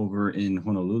over in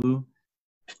Honolulu.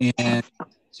 And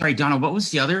sorry, Donna, what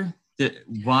was the other?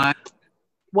 Why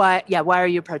are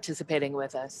you participating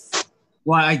with us?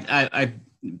 Well, I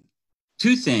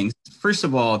two things. First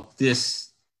of all, this.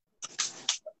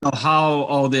 How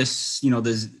all this, you know,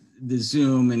 the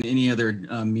Zoom and any other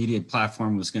media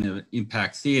platform was going to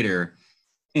impact theater.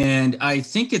 And I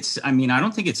think I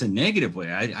don't think it's a negative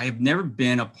way. I have never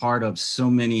been a part of so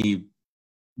many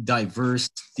diverse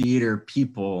theater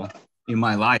people in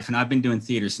my life. And I've been doing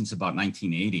theater since about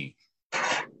 1980.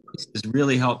 This has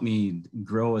really helped me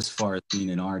grow as far as being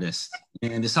an artist.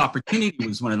 And this opportunity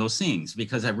was one of those things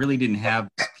because I really didn't have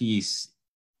this piece.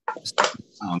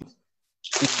 And,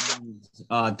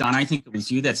 Don, I think it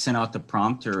was you that sent out the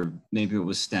prompt, or maybe it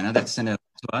was Stena that sent it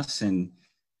to us. And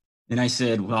I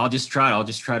said, well, I'll just try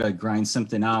to grind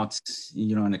something out,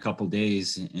 you know, in a couple of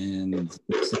days. And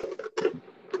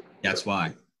that's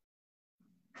why.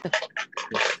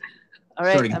 All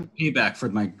right. Sort of payback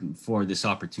for this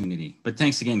opportunity. But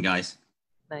thanks again, guys.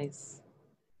 Nice.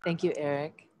 Thank you,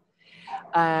 Eric.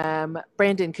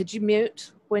 Brandon, could you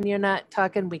mute when you're not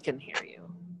talking? We can hear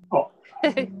you. Oh.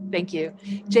 Thank you.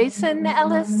 Jason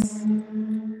Ellis.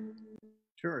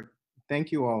 Sure.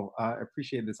 Thank you all. I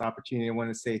appreciate this opportunity. I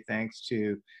want to say thanks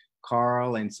to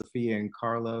Carl and Sophia and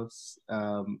Carlos,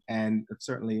 and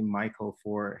certainly Michael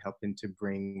for helping to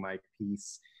bring my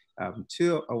piece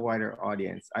to a wider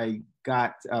audience. I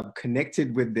got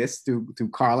connected with this through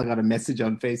Carl. I got a message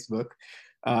on Facebook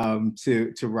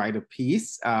to write a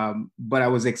piece, but I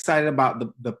was excited about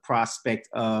the prospect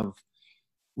of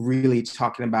really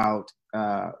talking about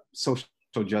social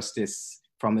justice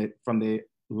from the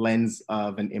lens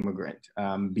of an immigrant.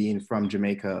 Being from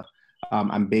Jamaica,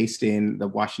 I'm based in the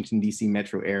Washington, D.C.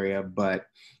 metro area, but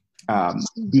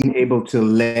being able to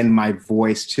lend my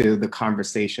voice to the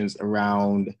conversations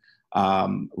around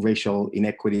racial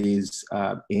inequities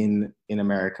in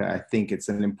America, I think it's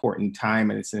an important time,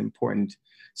 and it's an important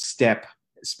step,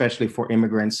 especially for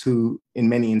immigrants who, in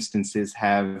many instances,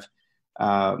 have,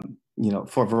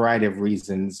 for a variety of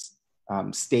reasons,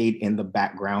 stayed in the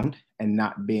background and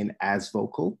not been as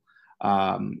vocal.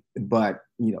 But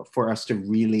for us to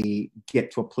really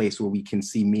get to a place where we can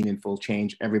see meaningful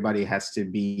change, everybody has to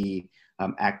be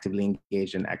actively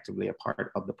engaged and actively a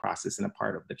part of the process and a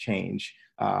part of the change.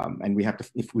 And we have to,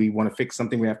 if we want to fix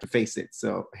something, we have to face it.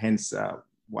 So hence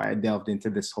why I delved into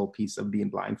this whole piece of being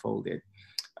blindfolded.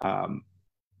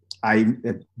 I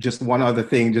just one other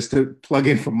thing, just to plug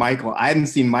in for Michael. I hadn't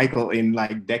seen Michael in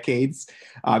like decades.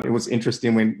 It was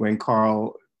interesting when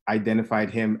Carl identified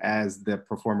him as the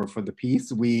performer for the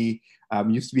piece. We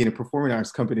used to be in a performing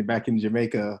arts company back in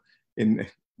Jamaica in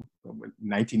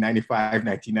 1995,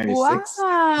 1996.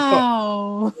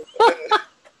 Wow.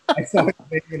 I saw his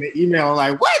name in the email,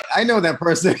 like, what? I know that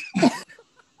person.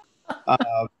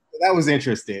 that was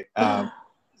interesting. Just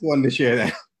wanted to share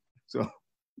that. So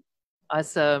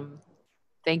awesome.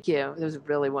 Thank you. It was a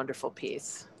really wonderful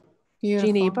piece. Beautiful.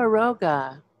 Jeannie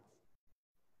Barroga.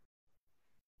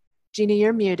 Jeannie,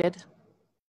 you're muted.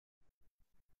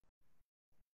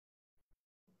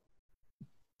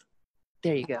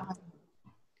 There you go.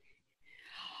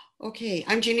 Okay,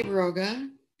 I'm Jeannie Barroga,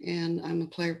 and I'm a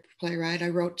playwright. I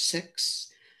wrote 6,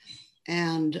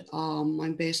 and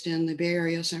I'm based in the Bay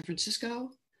Area, San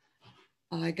Francisco.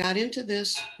 I got into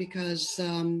this because,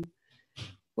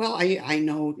 well, I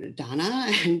know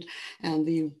Donna, and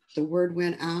the word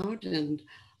went out, and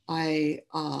I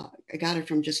got it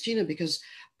from Justina because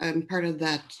I'm part of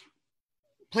that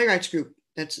playwrights group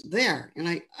that's there,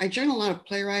 and I join a lot of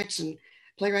playwrights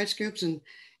groups,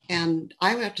 and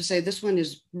I have to say this one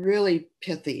is really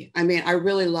pithy. I mean, I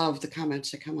really love the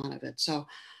comments that come out of it. So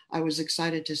I was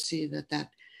excited to see that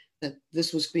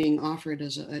this was being offered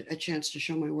as a chance to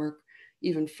show my work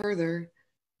even further.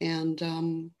 And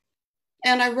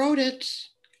I wrote it.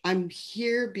 I'm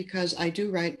here because I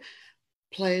do write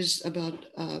plays about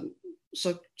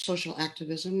social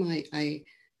activism. I'm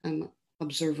an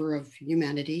observer of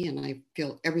humanity, and I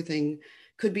feel everything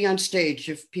could be on stage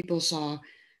if people saw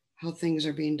how things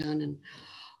are being done.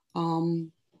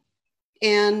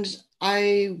 And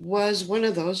I was one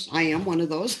of those, I am one of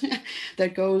those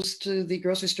that goes to the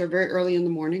grocery store very early in the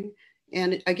morning.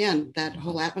 And again, that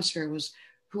whole atmosphere was,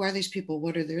 who are these people?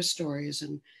 What are their stories?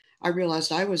 And I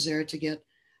realized I was there to get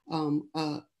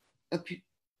a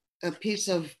piece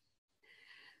of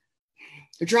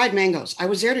dried mangoes. I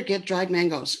was there to get dried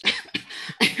mangoes.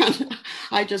 And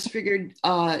I just figured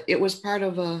it was part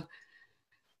of a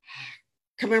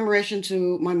commemoration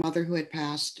to my mother who had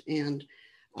passed, and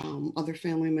other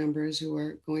family members who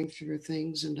are going through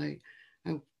things. And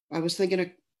I was thinking of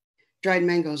dried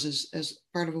mangoes as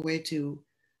part of a way to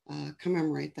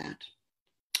commemorate that.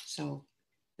 So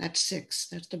that's 6.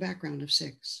 That's the background of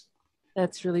 6.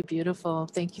 That's really beautiful.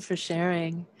 Thank you for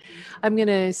sharing. I'm going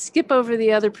to skip over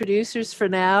the other producers for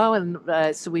now, and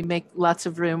so we make lots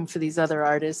of room for these other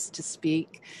artists to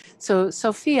speak. So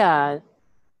Sophia,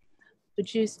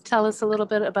 would you tell us a little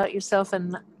bit about yourself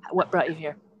and what brought you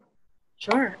here?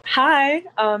 Sure. Hi,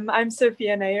 I'm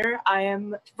Sophia Nair.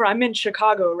 I'm in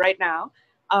Chicago right now.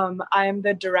 I am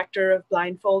the director of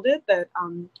Blindfolded that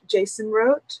Jason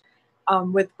wrote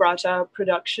with Braata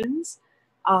Productions.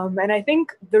 And I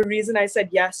think the reason I said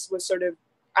yes was sort of,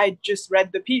 I just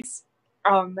read the piece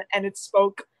and it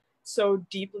spoke so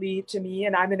deeply to me.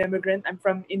 And I'm an immigrant. I'm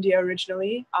from India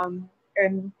originally.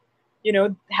 And, you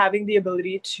know, having the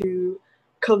ability to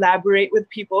collaborate with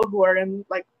people who are in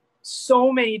like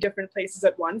so many different places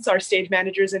at once. Our stage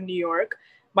manager's in New York.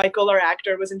 Michael, our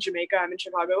actor, was in Jamaica. I'm in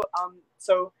Chicago.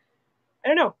 So I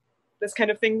don't know. This kind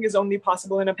of thing is only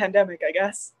possible in a pandemic, I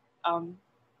guess.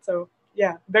 So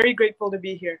yeah, very grateful to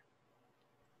be here.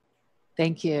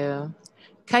 Thank you.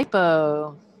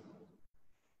 Kaipo,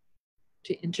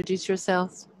 to introduce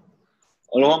yourselves.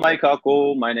 Aloha mai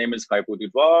kako. My name is Kaipo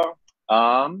Dudoit.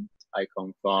 I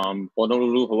come from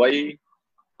Honolulu, Hawaii.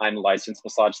 I'm a licensed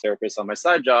massage therapist on my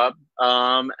side job.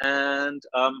 I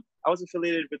was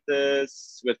affiliated with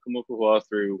Kumu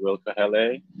through Wil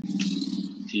Kahele.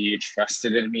 He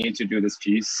trusted in me to do this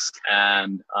piece.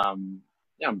 And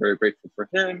yeah, I'm very grateful for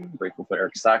him, grateful for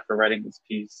Eric Stack for writing this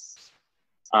piece.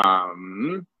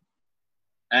 And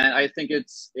I think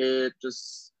it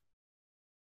just,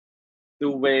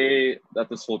 the way that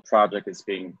this whole project is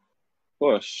being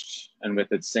pushed, and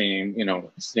with its same,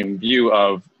 same view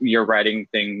of you're writing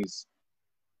things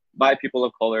by people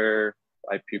of color,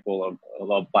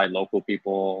 by local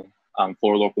people,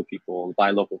 for local people,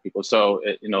 by local people. So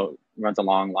it, runs a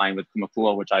long line with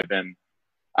Kumu, which I've been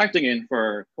acting in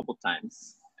for a couple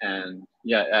times. And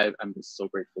yeah, I'm just so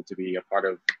grateful to be a part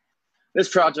of this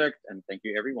project. And thank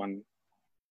you, everyone.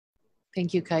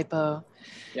 Thank you, Kaipo.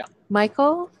 Yeah.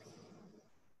 Michael?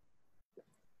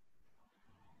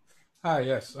 Hi,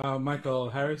 yes, Michael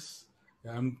Harris.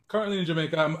 Yeah, I'm currently in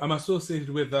Jamaica. I'm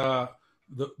associated with the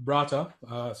Braata.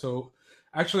 So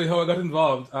actually how I got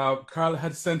involved, Carl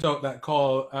had sent out that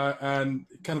call and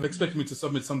kind of expected me to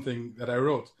submit something that I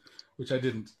wrote, which I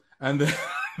didn't. And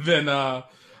then I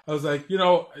was like,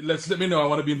 let me know. I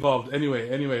want to be involved. Anyway,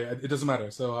 it doesn't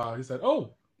matter. So he said, oh,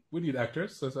 we need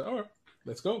actors. So I said, all right,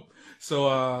 let's go.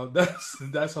 So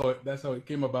that's how it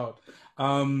came about.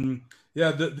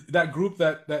 Yeah, that group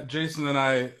that Jason and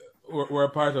I were a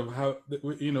part of,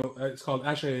 it's called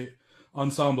Ashe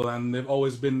Ensemble, and they've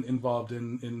always been involved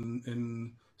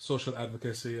in social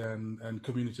advocacy and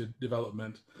community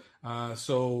development.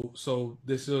 So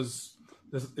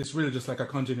it's really just like a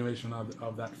continuation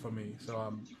of that for me.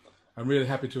 So I'm really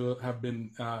happy to have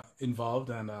been involved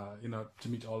and to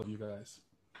meet all of you guys.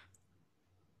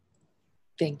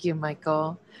 Thank you,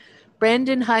 Michael.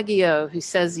 Brandon Haggio, who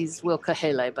says he's Wil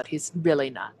Kahele, but he's really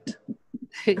not.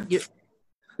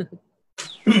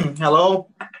 Hello,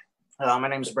 my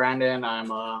name is Brandon.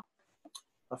 I'm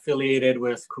affiliated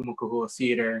with Kumu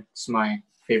Theater. It's my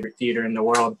favorite theater in the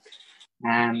world.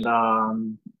 And I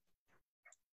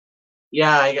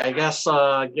guess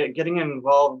getting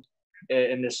involved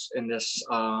in this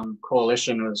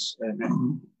coalition was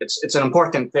it's an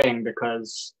important thing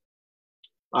because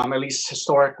at least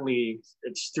historically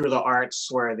it's through the arts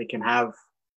where they can have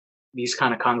these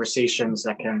kind of conversations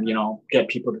that can get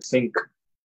people to think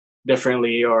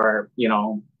differently or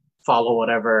follow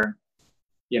whatever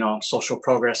social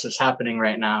progress is happening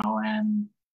right now. And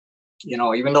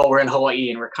even though we're in Hawaii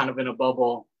and we're kind of in a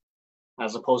bubble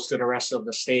as opposed to the rest of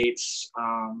the states,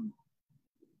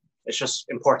 it's just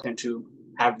important to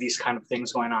have these kind of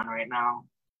things going on right now.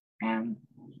 And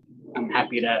I'm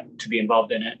happy to be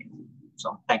involved in it.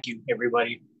 So thank you,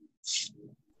 everybody.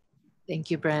 Thank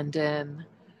you, Brandon.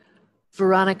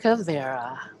 Veronica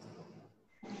Vera.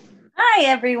 Hi,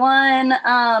 everyone.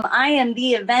 I am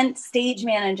the event stage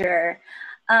manager.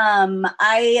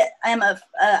 I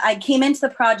came into the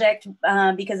project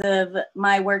because of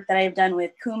my work that I've done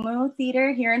with Kumu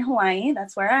Theater here in Hawaii.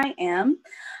 That's where I am.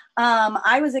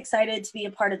 I was excited to be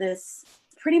a part of this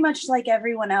pretty much like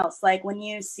everyone else. Like when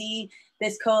you see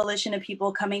this coalition of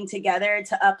people coming together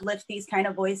to uplift these kind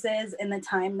of voices in the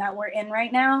time that we're in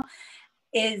right now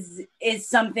is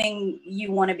something I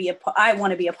want to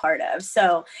be a part of.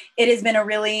 So it has been a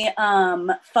really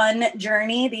fun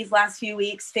journey these last few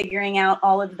weeks, figuring out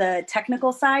all of the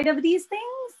technical side of these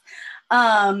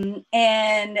things.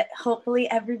 And hopefully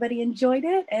everybody enjoyed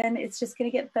it, and it's just going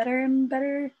to get better and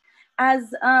better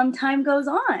as time goes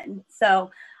on. So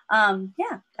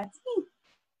that's me.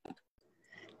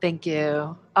 Thank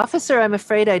you. Officer, I'm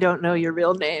afraid I don't know your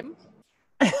real name.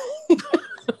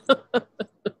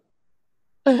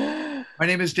 My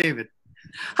name is David.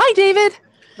 Hi, David.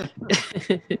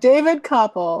 David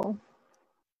Koppel.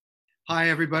 Hi,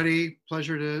 everybody.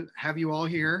 Pleasure to have you all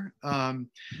here.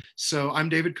 So I'm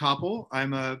David Koppel.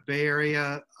 I'm a Bay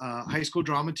Area high school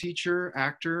drama teacher,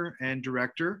 actor, and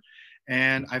director.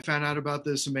 And I found out about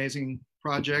this amazing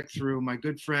project through my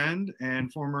good friend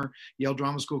and former Yale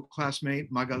Drama School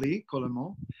classmate, Magaly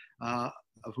Colimon,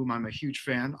 of whom I'm a huge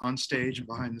fan on stage and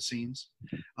behind the scenes.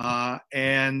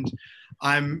 And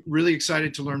I'm really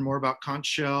excited to learn more about Conch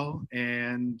Shell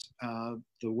and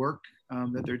the work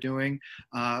that they're doing.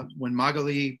 When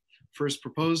Magaly first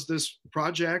proposed this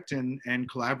project and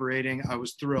collaborating, I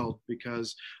was thrilled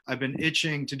because I've been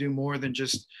itching to do more than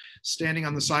just standing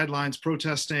on the sidelines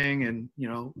protesting and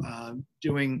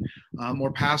doing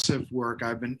more passive work.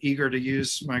 I've been eager to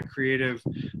use my creative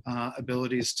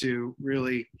abilities to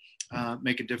really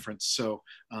make a difference. So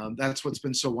that's what's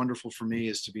been so wonderful for me,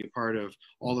 is to be a part of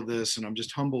all of this. And I'm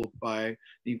just humbled by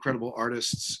the incredible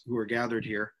artists who are gathered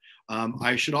here.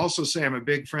 I should also say I'm a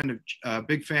big fan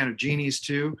of Jeannie's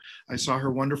too. I saw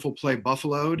her wonderful play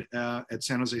Buffaloed at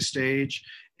San Jose Stage,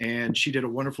 and she did a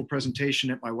wonderful presentation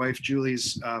at my wife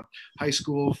Julie's high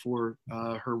school for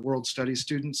her world studies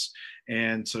students.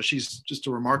 And so she's just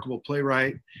a remarkable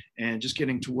playwright, and just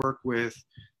getting to work with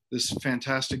this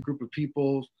fantastic group of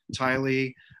people,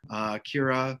 Tylie,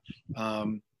 Kira,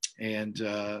 and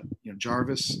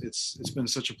Jarvis. It's been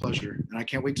such a pleasure, and I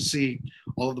can't wait to see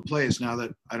all of the plays now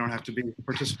that I don't have to be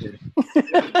participating.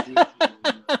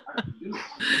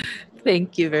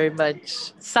 Thank you very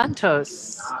much.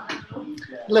 Santos.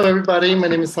 Hello, everybody. My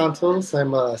name is Santos.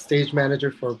 I'm a stage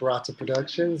manager for Braata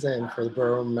Productions and for the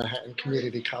Borough of Manhattan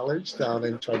Community College down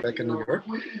in Tribeca, New York.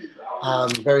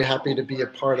 I'm very happy to be a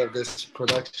part of this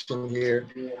production here,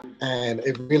 and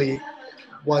it really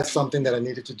was something that I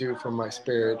needed to do for my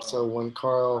spirit. So when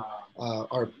Carl,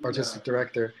 our artistic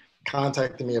director,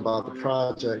 contacted me about the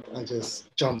project, I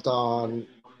just jumped on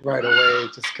right away,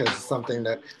 just because it's something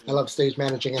that I love stage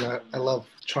managing, and I love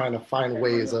trying to find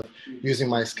ways of using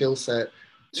my skill set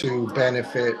to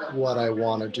benefit what I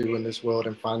want to do in this world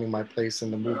and finding my place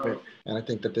in the movement. And I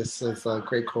think that this is a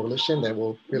great coalition that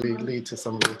will really lead to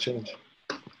some real change.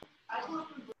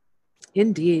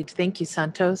 Indeed. Thank you,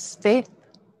 Santos. Faith.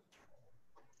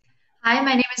 Hi,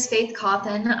 my name is Faith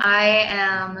Cawthon. I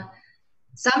am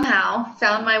somehow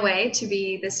found my way to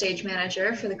be the stage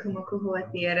manager for the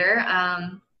Kumu Theater.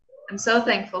 I'm so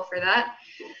thankful for that.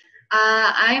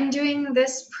 I'm doing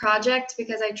this project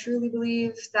because I truly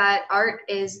believe that art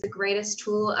is the greatest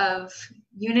tool of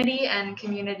unity and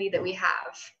community that we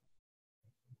have.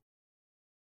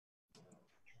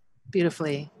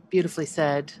 Beautifully, beautifully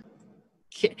said.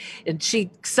 And she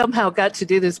somehow got to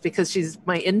do this because she's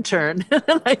my intern.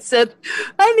 And I said,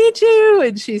 I need you.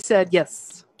 And she said,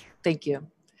 yes, thank you.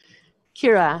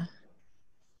 Kira.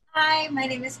 Hi, my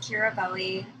name is Kira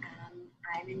Bowie.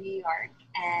 I'm in New York,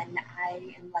 and I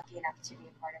am lucky enough to be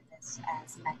a part of this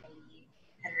as Magaly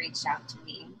had reached out to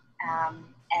me.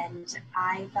 And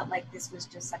I felt like this was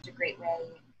just such a great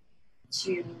way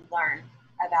to learn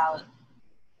about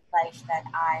life that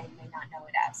I may not know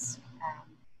it as.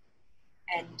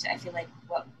 And I feel like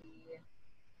what we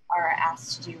are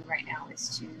asked to do right now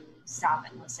is to stop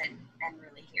and listen and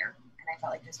really hear. And I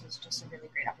felt like this was just a really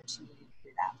great opportunity to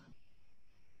do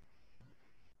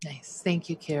that. Nice. Thank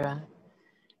you, Kira.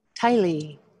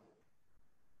 Tylie.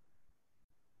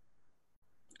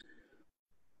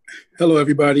 Hello,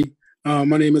 everybody.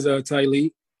 My name is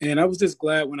Tylie, and I was just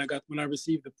glad when I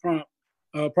received the prompt,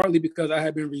 partly because I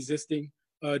had been resisting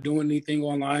doing anything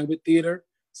online with theater.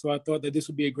 So I thought that this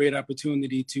would be a great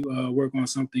opportunity to work on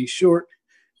something short.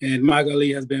 And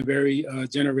Magaly has been very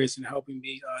generous in helping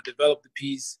me develop the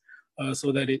piece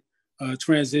so that it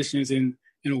transitions and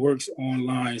works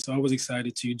online. So I was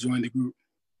excited to join the group.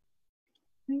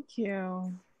 Thank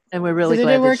you. And we're really so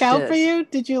glad did it work this out did. for you?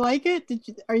 Did you like it?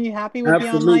 Are you happy with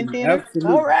Absolutely, the online theater?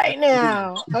 absolutely. All right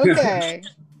now. Okay.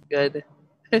 Good.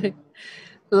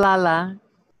 Lala.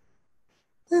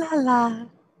 Lala.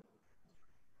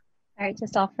 All right,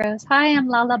 just all froze. Hi, I'm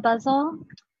Lala Buzzell.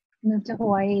 Moved to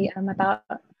Hawaii about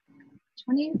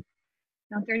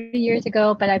 30 years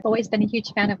ago, but I've always been a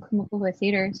huge fan of Kumu Kumu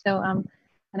Theater. So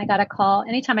when I got a call,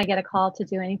 anytime I get a call to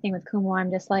do anything with Kumu, I'm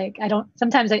just like,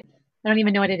 sometimes I don't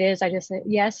even know what it is. I just say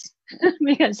yes,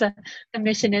 because the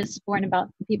mission is born about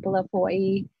the people of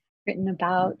Hawaii, written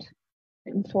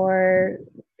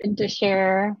to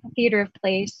share a theater of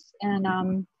place,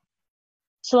 and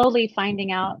slowly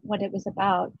finding out what it was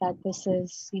about, that this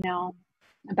is,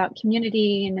 about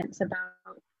community, and it's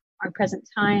about our present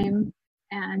time,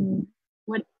 and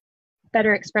what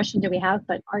better expression do we have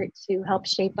but art to help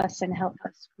shape us and help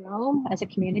us grow as a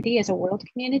community, as a world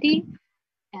community.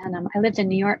 And I lived in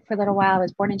New York for a little while. I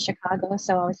was born in Chicago,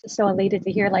 so I was just so elated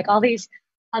to hear like all these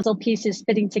puzzle pieces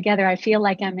fitting together. I feel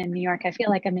like I'm in New York. I feel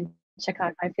like I'm in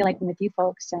Chicago. I feel like I'm with you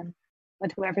folks and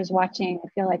with whoever's watching. I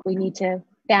feel like we need to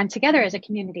band together as a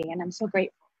community, and I'm so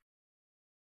grateful.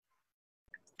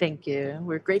 Thank you.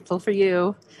 We're grateful for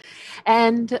you.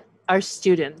 And our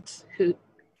student who,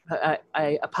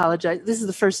 I apologize. This is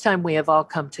the first time we have all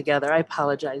come together. I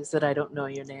apologize that I don't know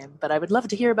your name, but I would love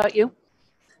to hear about you.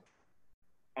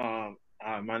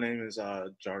 My name is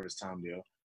Jarvis Tomdio.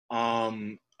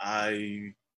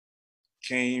 I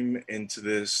came into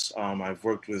this, I've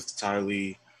worked with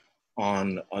Tylie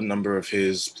on a number of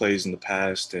his plays in the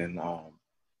past, and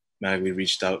Magaly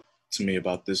reached out to me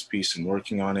about this piece and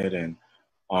working on it. And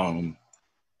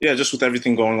yeah, just with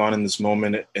everything going on in this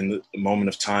moment, in the moment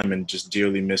of time, and just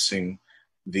dearly missing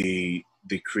the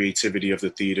creativity of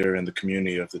the theater and the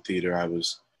community of the theater, I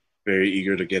was very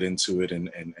eager to get into it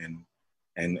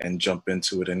and jump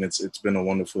into it. And it's been a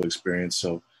wonderful experience.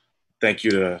 So thank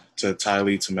you to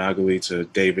Tylie, to Magaly, to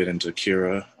David, and to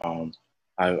Kira.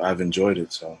 I've enjoyed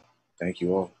it. So thank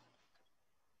you all.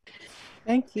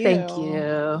 Thank you. Thank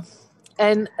you.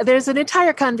 And there's an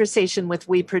entire conversation with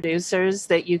we producers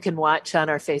that you can watch on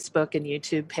our Facebook and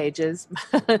YouTube pages.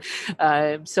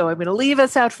 So I'm going to leave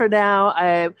us out for now.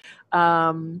 I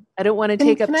don't want to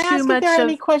take up Can I too ask much if there are of...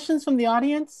 any questions from the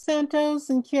audience, Santos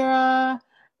and Kira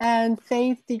and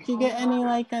Faith? Did you get any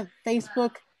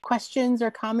Facebook questions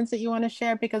or comments that you want to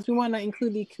share? Because we want to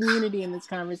include the community in this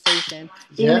conversation,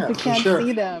 even if we can't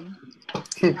see them.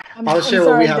 I'll share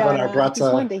what we have on our Just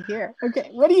Braata. wanted to hear. Okay,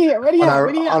 what do you hear? What do you have?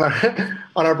 What do you have?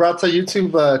 On our Braata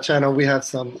YouTube channel, we have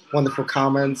some wonderful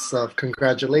comments of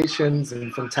congratulations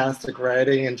and fantastic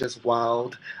writing and just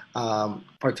wild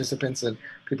participants and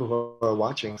people who are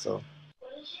watching. So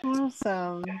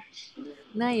awesome.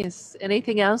 Nice.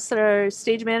 Anything else that our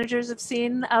stage managers have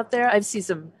seen out there? I've seen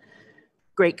some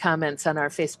great comments on our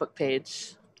Facebook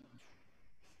page.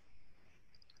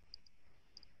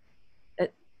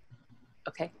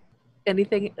 Okay.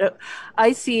 Anything?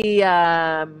 I see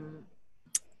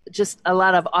just a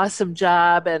lot of awesome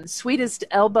job and sweetest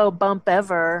elbow bump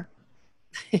ever.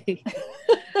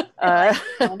 Yeah.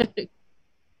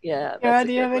 Kira,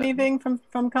 do you have anything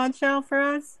from Conch Shell for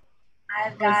us?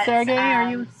 I've got Sergey,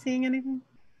 are you seeing anything?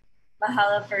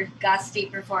 Mahalo for gusty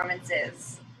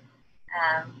performances.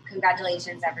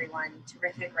 Congratulations, everyone.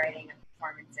 Terrific writing and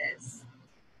performances.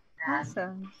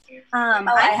 Awesome.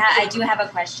 I do have a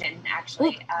question,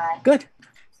 actually. Good.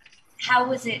 How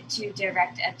was it to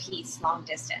direct a piece long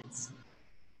distance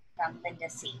from Linda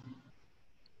C?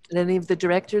 Would any of the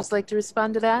directors like to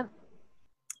respond to that?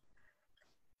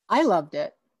 I loved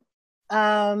it.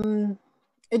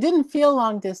 It didn't feel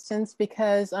long distance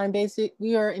because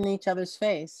we are in each other's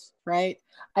face, right?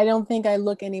 I don't think I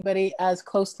look anybody as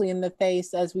closely in the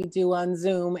face as we do on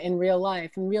Zoom in real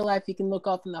life. In real life, you can look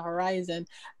off in the horizon.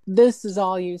 This is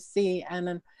all you see.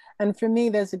 And for me,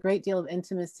 there's a great deal of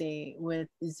intimacy with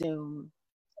Zoom.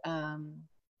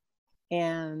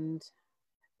 And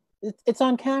it's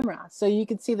on camera, so you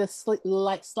can see the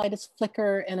slightest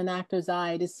flicker in an actor's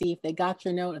eye to see if they got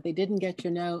your note, if they didn't get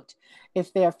your note,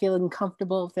 if they're feeling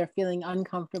comfortable, if they're feeling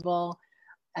uncomfortable.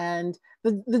 And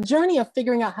the journey of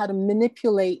figuring out how to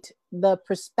manipulate the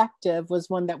perspective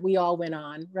was one that we all went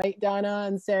on, right, Donna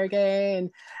and Sergey?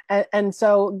 And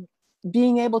so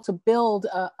being able to build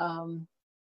a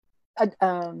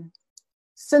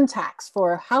syntax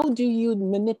for how do you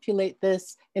manipulate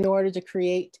this in order to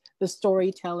create the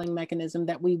storytelling mechanism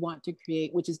that we want to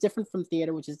create, which is different from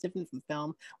theater, which is different from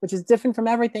film, which is different from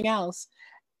everything else.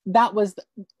 That was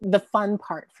the fun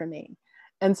part for me.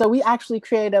 And so we actually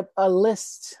created a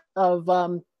list of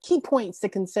key points to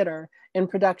consider in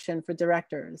production for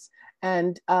directors.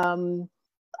 And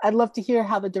I'd love to hear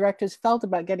how the directors felt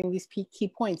about getting these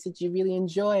key points. Did you really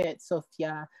enjoy it,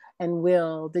 Sophia and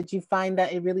Wil? Did you find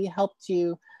that it really helped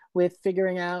you with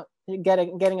figuring out,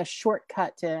 getting a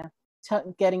shortcut to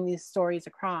getting these stories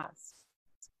across?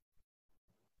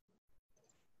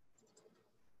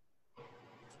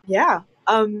 Yeah,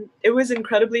 it was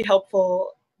incredibly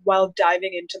helpful while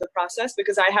diving into the process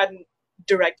because I hadn't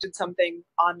directed something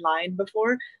online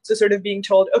before. So sort of being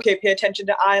told, okay, pay attention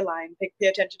to eye line, pay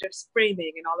attention to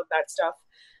framing and all of that stuff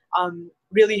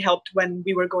really helped when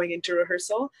we were going into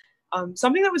rehearsal.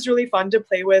 Something that was really fun to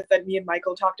play with that me and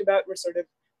Michael talked about were sort of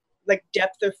like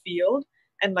depth of field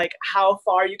and like how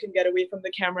far you can get away from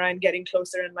the camera and getting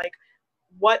closer and like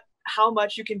how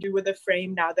much you can do with a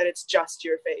frame now that it's just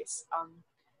your face.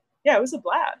 Yeah, it was a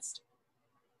blast.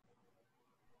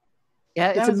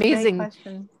 Yeah, it's amazing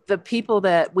the people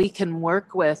that we can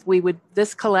work with.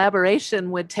 This collaboration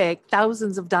would take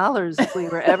thousands of dollars if we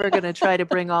were ever going to try to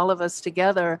bring all of us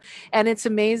together. And it's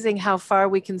amazing how far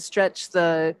we can stretch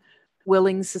the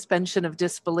willing suspension of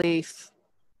disbelief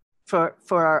for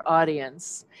our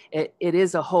audience. It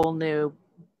is a whole new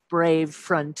brave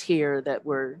frontier that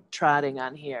we're trotting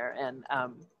on here. And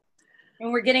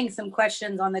we're getting some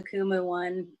questions on the Kumu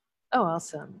one. Oh,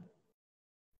 awesome.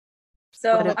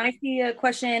 So I see a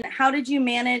question. How did you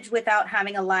manage without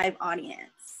having a live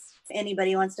audience? If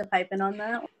anybody wants to pipe in on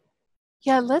that?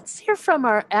 Yeah, let's hear from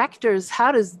our actors.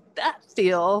 How does that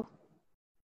feel?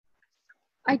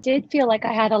 I did feel like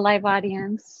I had a live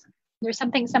audience. There's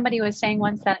something somebody was saying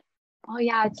once that, oh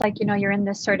yeah, it's like, you're in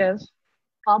this sort of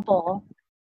bubble.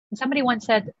 And somebody once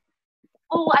said,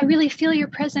 oh, I really feel your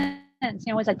presence.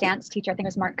 It was a dance teacher. I think it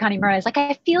was Mark Kanimura. It's like,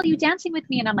 I feel you dancing with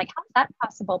me. And I'm like, how is that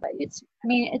possible? But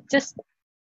it just,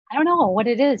 I don't know what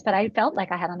it is, but I felt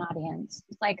like I had an audience.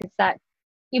 It's that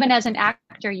even as an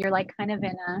actor, you're like kind of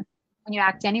when you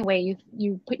act anyway,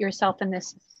 you put yourself in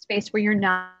this space where you're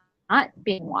not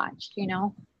being watched,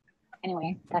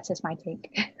 Anyway, that's just my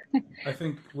take. I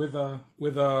think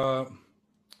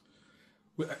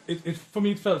for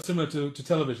me, it felt similar to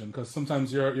television because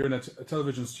sometimes you're in a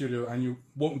television studio and you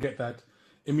won't get that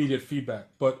immediate feedback.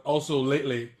 But also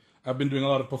lately, I've been doing a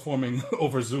lot of performing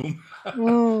over Zoom. I've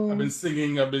been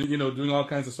singing. I've been doing all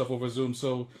kinds of stuff over Zoom.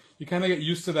 So you kind of get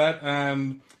used to that,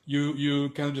 and you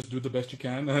kind of just do the best you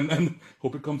can and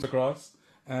hope it comes across.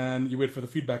 And you wait for the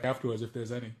feedback afterwards if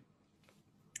there's any.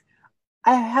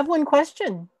 I have one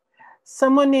question.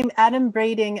 Someone named Adam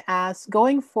Brading asks,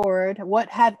 going forward, what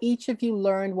have each of you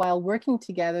learned while working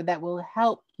together that will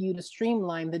help you to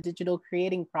streamline the digital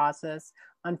creating process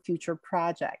on future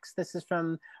projects? This is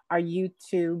from our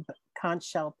YouTube Conch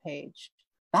Shell page.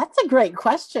 That's a great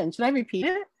question. Should I repeat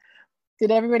it?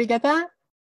 Did everybody get that?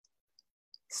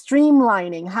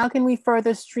 Streamlining. How can we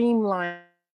further streamline?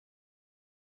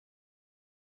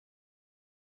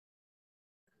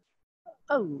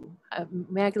 Oh,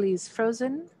 Magaly's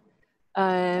frozen.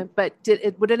 But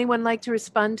would anyone like to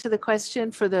respond to the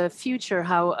question for the future?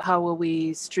 How will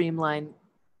we streamline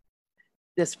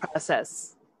this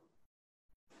process?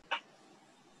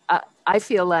 I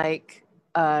feel like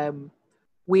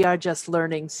we are just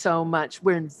learning so much.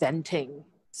 We're inventing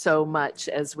so much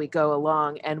as we go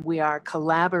along, and we are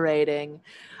collaborating.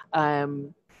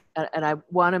 And I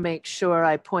want to make sure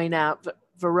I point out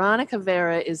Veronica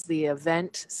Vera is the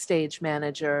event stage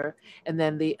manager, and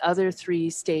then the other three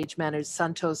stage managers,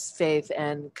 Santos, Faith,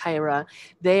 and Kyra,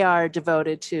 they are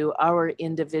devoted to our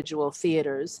individual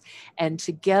theaters. And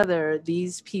together,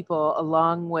 these people,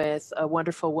 along with a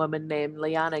wonderful woman named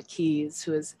Liana Keys,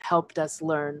 who has helped us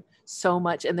learn so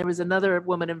much. And there was another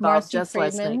woman involved just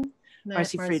last night.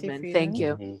 Marcy Friedman, thank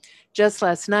you. Just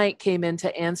last night came in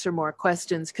to answer more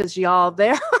questions, because y'all,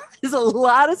 there is a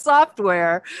lot of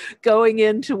software going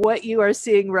into what you are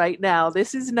seeing right now.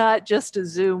 This is not just a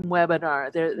Zoom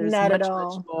webinar. There's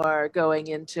much more going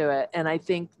into it. And I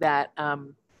think that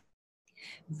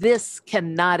this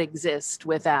cannot exist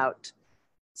without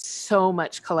so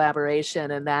much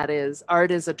collaboration, and that is, art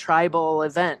is a tribal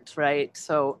event, right?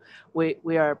 So we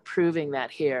are proving that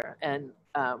here. And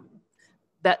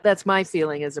that's my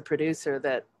feeling as a producer,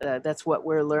 that that's what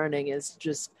we're learning, is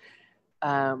just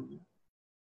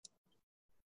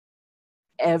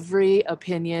every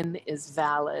opinion is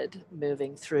valid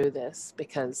moving through this,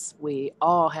 because we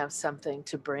all have something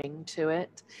to bring to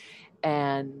it.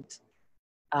 And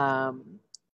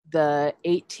the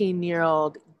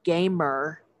 18-year-old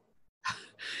gamer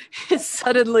is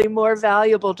suddenly more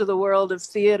valuable to the world of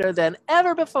theater than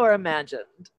ever before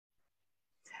imagined.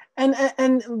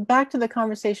 And back to the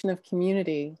conversation of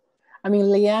community. I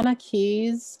mean, Liana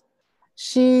Keys,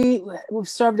 she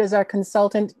served as our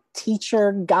consultant,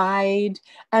 teacher, guide,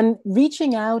 and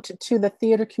reaching out to the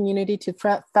theater community, to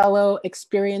fellow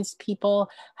experienced people,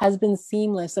 has been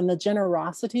seamless. And the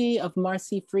generosity of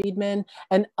Marcy Friedman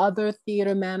and other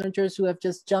theater managers who have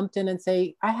just jumped in and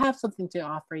say, I have something to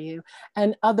offer you,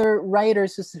 and other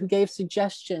writers who gave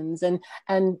suggestions,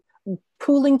 and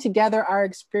pooling together our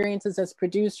experiences as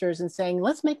producers and saying,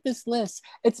 let's make this list.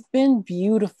 It's been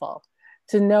beautiful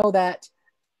to know that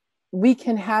we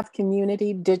can have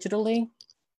community digitally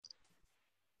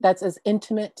that's as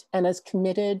intimate and as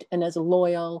committed and as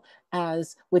loyal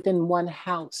as within one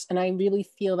house. And I really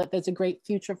feel that there's a great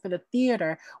future for the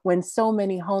theater when so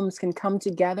many homes can come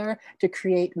together to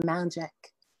create magic,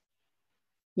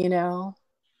 you know?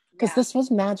 Because this was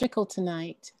magical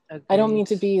tonight. Agreed. I don't mean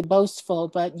to be boastful,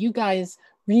 but you guys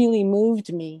really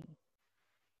moved me.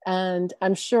 And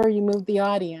I'm sure you moved the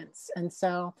audience. And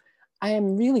so I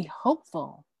am really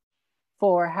hopeful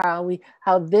for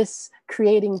how this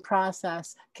creating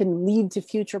process can lead to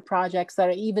future projects that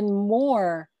are even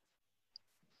more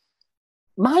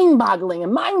mind-boggling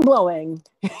and mind-blowing.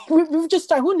 We've just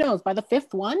started, who knows, by the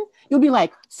fifth one, you'll be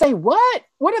like, say what?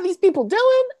 What are these people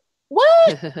doing?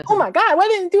 What? Oh my God, why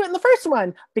didn't you do it in the first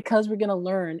one? Because we're gonna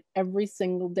learn every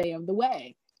single day of the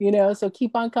way, you know? So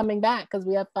keep on coming back, because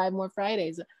we have 4 more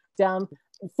Fridays down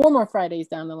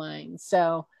the line.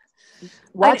 So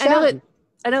watch out.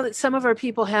 I know that some of our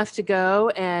people have to go,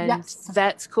 and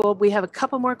that's cool. We have a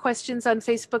couple more questions on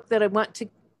Facebook that I want to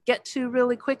get to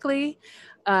really quickly.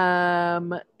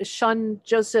 Sean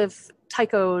Joseph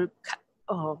Tycho,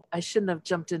 oh, I shouldn't have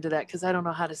jumped into that because I don't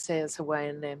know how to say his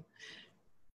Hawaiian name.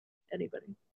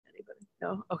 Anybody?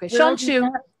 No? Okay, Sean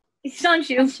Chu. Sean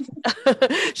Chu.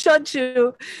 Sean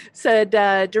Chu said,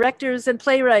 directors and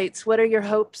playwrights, what are your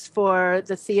hopes for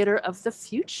the theater of the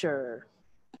future?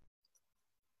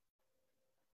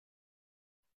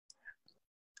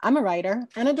 I'm a writer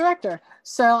and a director,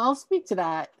 so I'll speak to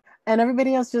that. And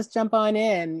everybody else just jump on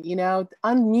in, you know,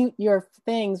 unmute your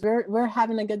things. We're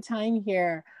having a good time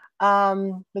here.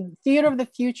 The theater of the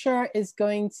future is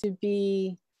going to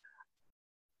be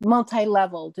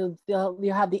multi-level.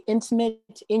 You have the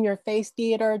intimate, in-your-face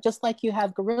theater, just like you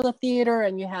have guerrilla theater,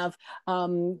 and you have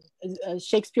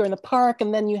Shakespeare in the Park,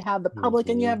 and then you have the public,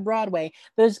 and you have Broadway.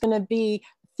 There's going to be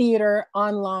theater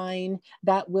online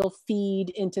that will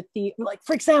feed into theater. Like,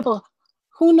 for example,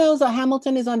 who knows that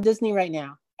Hamilton is on Disney right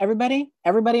now? Everybody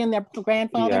and their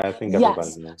grandfather? Yeah, I think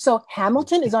everybody knows. So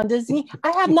Hamilton is on Disney.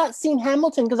 I have not seen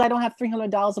Hamilton because I don't have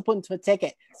 $300 to put into a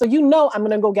ticket. So you know I'm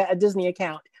going to go get a Disney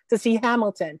account to see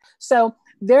Hamilton. So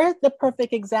there's the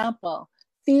perfect example.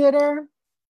 Theater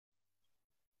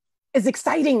is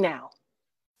exciting now,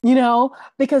 you know,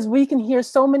 because we can hear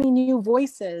so many new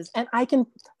voices, and I can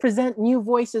present new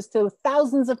voices to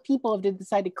thousands of people if they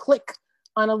decide to click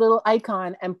on a little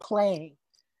icon and play.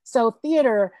 So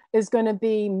theater is going to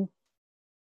be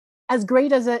as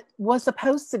great as it was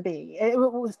supposed to be.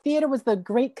 Theater was the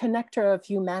great connector of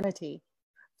humanity.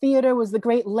 Theater was the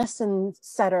great lesson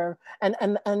setter, and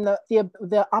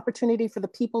the opportunity for the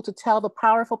people to tell the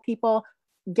powerful people,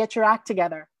 get your act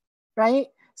together, right?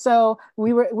 So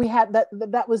we had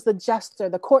that was the jester,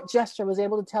 the court jester was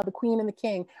able to tell the queen and the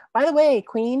king, by the way,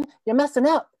 queen, you're messing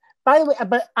up. By the way,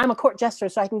 but I'm a court jester,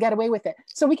 so I can get away with it.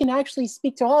 So we can actually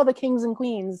speak to all the kings and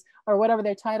queens, or whatever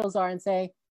their titles are, and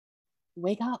say,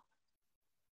 wake up.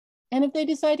 And if they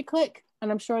decide to click,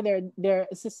 and I'm sure their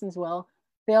assistants will,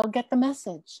 they'll get the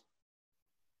message.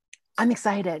 I'm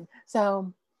excited.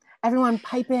 So everyone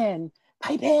pipe in.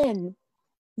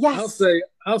 Yes.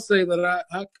 I'll say that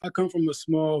I come from a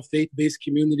small faith-based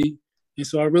community, and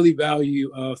so I really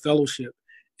value fellowship.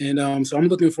 And so I'm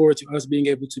looking forward to us being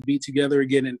able to be together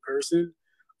again in person.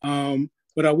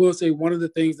 But I will say one of the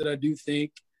things that I do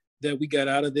think that we got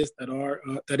out of this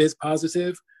that is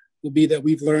positive will be that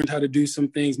we've learned how to do some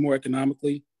things more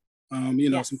economically.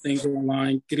 Yes. Some things are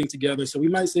online, getting together. So we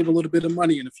might save a little bit of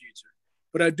money in the future.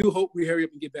 But I do hope we hurry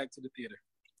up and get back to the theater.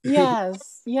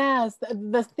 Yes.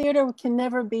 The theater can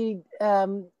never be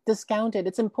discounted.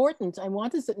 It's important. I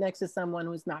want to sit next to someone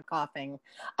who's not coughing.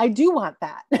 I do want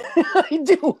that. I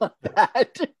do want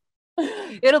that.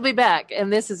 It'll be back,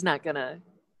 and this is not going to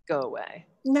go away.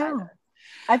 No.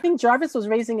 I think Jarvis was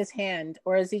raising his hand,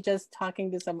 or is he just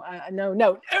talking to someone?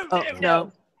 No.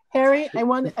 Harry, I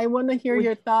want to hear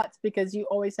your thoughts, because you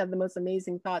always have the most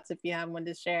amazing thoughts if you have one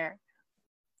to share.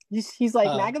 He's like,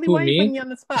 Magaly, why are you putting me on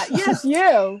the spot? Yes,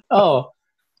 you. Oh,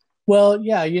 well,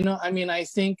 yeah, I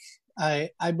think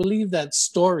I believe that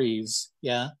stories,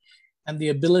 and the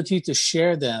ability to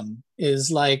share them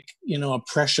is like, a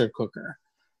pressure cooker.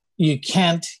 You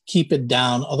can't keep it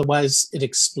down, otherwise it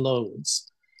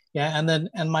explodes.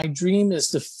 And my dream is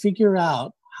to figure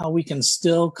out how we can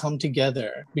still come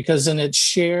together, because then it's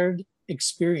shared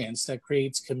experience that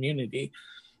creates community.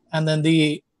 And then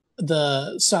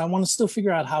so I want to still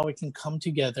figure out how we can come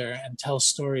together and tell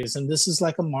stories. And this is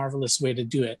like a marvelous way to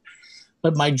do it.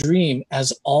 But my dream,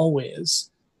 as always,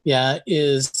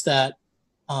 is that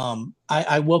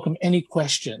I welcome any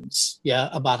questions,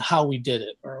 about how we did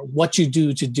it or what you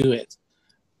do to do it.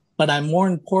 But more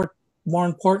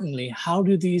importantly, how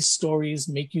do these stories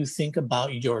make you think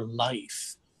about your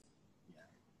life?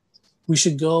 We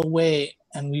should go away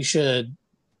and we should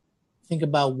think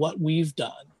about what we've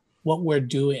done, what we're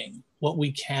doing, what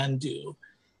we can do.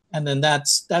 And then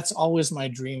that's always my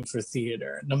dream for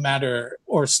theater, no matter,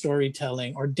 or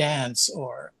storytelling or dance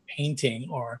or painting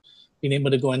or being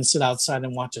able to go and sit outside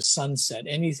and watch a sunset,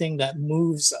 anything that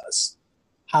moves us.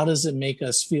 How does it make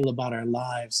us feel about our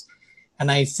lives? And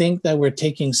I think that we're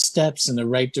taking steps in the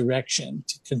right direction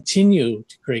to continue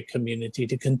to create community,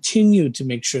 to continue to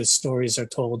make sure stories are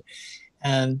told,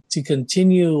 and to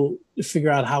continue to figure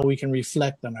out how we can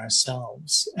reflect on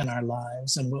ourselves and our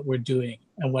lives and what we're doing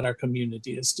and what our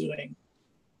community is doing.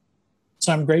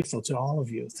 So I'm grateful to all of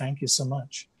you. Thank you so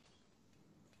much.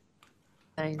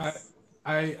 Thanks.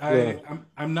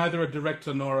 I'm neither a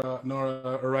director nor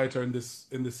a writer in this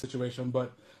situation,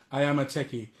 but I am a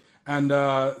techie. And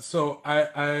so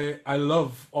I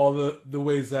love all the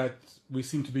ways that we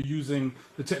seem to be using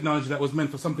the technology that was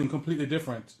meant for something completely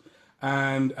different,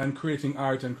 and creating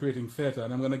art and creating theater.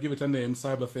 And I'm going to give it a name,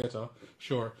 cyber theater.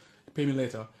 Sure, pay me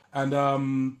later. And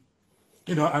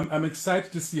I'm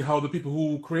excited to see how the people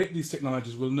who create these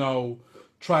technologies will now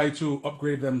try to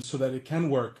upgrade them so that it can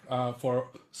work for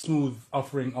smooth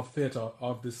offering of theater,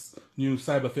 of this new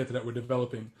cyber theater that we're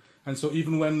developing. And so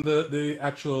even when the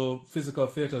actual physical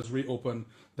theaters reopen,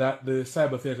 that the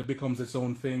cyber theater becomes its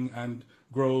own thing and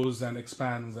grows and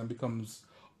expands and becomes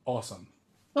awesome.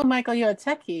 Well, Michael, you're a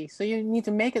techie, so you need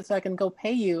to make it so I can go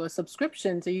pay you a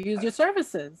subscription to use your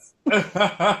services.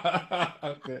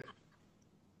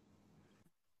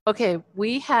 Okay,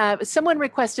 someone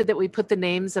requested that we put the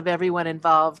names of everyone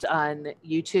involved on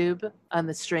YouTube on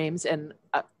the streams, and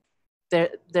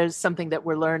there's something that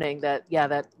we're learning that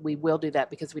we will do that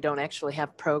because we don't actually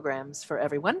have programs for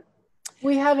everyone.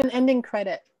 We have an ending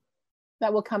credit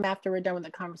that will come after we're done with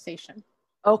the conversation.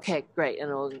 Okay, great, and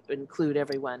it'll include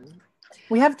everyone.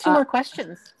 We have two more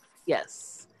questions.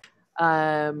 Yes.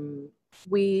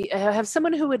 We have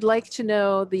someone who would like to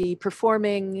know the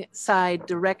performing side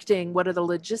directing. What are the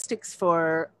logistics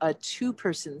for a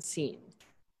 2-person scene?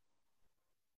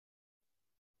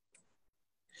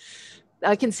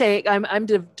 I can say I'm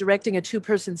directing a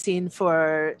 2-person scene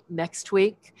for next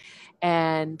week.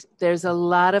 And there's a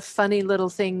lot of funny little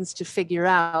things to figure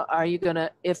out.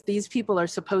 If these people are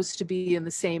supposed to be in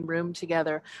the same room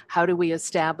together, how do we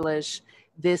establish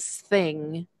this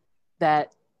thing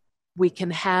that we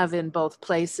can have in both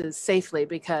places safely?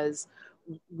 Because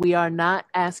we are not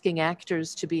asking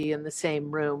actors to be in the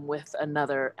same room with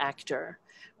another actor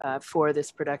for this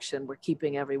production. We're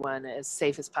keeping everyone as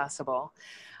safe as possible.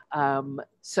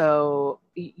 So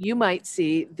you might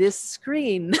see this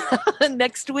screen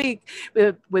next week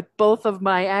with both of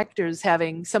my actors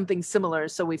having something similar,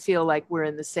 so we feel like we're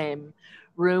in the same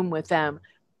room with them.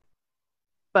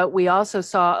 But we also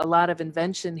saw a lot of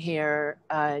invention here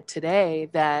today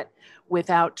that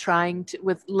without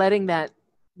with letting that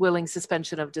willing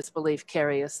suspension of disbelief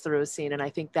carry us through a scene. And I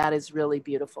think that is really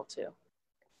beautiful too.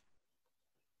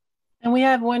 And we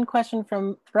have one question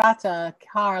from Braata.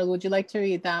 Carl, would you like to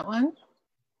read that one?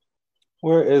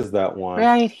 Where is that one?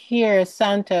 Right here,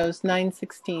 Santos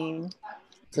 916.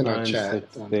 It's in our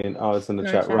chat. 916. Oh, it's in the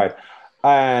chat, right.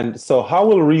 And so how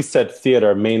will Reset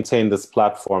Theater maintain this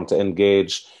platform to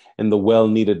engage in the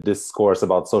well-needed discourse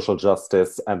about social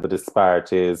justice and the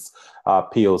disparities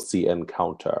POC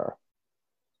encounter?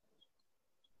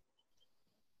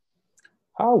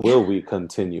 How will we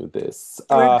continue this?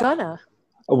 We're gonna.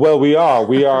 Well, we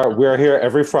are here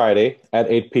every Friday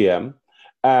at 8 p.m.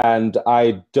 And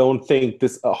I don't think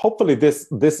this, hopefully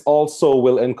this also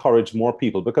will encourage more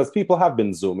people, because people have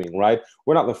been Zooming, right?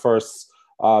 We're not the first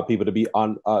people to be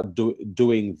on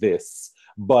doing this,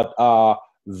 but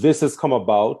this has come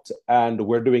about and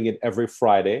we're doing it every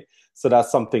Friday. So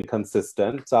that's something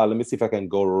consistent. Let me see if I can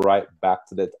go right back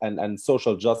to that. And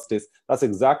social justice, that's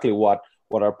exactly what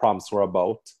our prompts were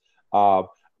about.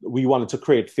 We wanted to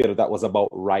create theater that was about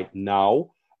right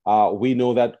now. We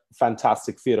know that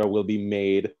fantastic theater will be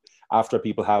made after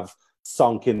people have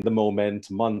sunk in the moment,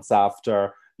 months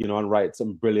after, and write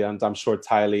some brilliant. I'm sure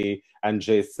Tylie and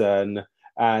Jason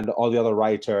and all the other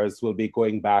writers will be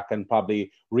going back and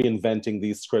probably reinventing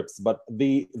these scripts. But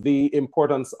the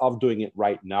importance of doing it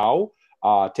right now,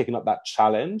 taking up that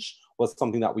challenge, was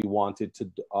something that we wanted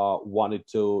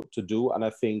to do, and I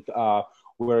think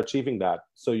we're achieving that.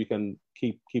 So you can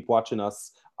keep watching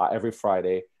us every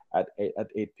Friday at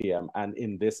 8 p.m. and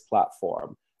in this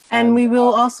platform. And we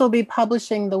will also be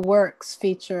publishing the works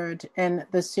featured in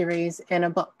the series in a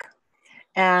book,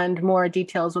 and more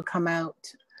details will come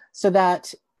out so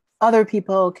that other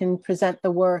people can present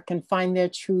the work and find their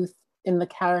truth in the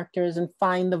characters and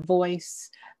find the voice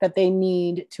that they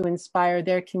need to inspire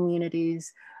their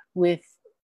communities with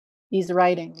these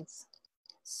writings.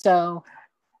 So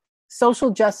social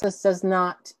justice is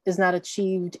not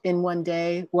achieved in one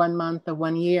day, 1 month, or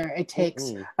 1 year. It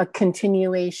takes a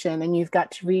continuation, and you've got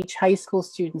to reach high school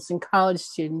students and college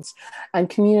students and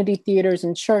community theaters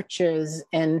and churches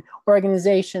and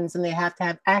organizations, and they have to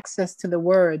have access to the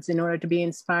words in order to be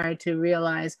inspired to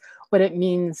realize what it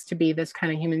means to be this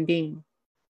kind of human being.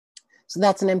 So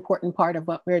that's an important part of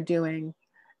what we're doing.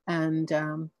 And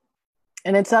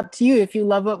it's up to you. If you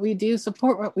love what we do,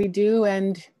 support what we do,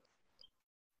 and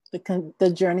the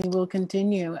journey will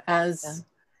continue as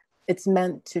it's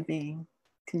meant to be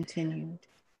continued.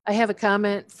 I have a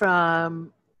comment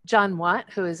from John Watt,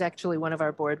 who is actually one of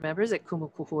our board members at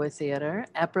Kumu Theater.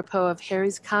 Apropos of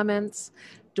Harry's comments,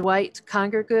 Dwight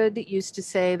Congergood used to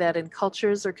say that in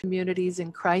cultures or communities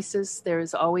in crisis, there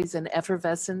is always an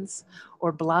effervescence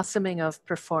or blossoming of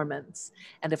performance.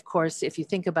 And of course, if you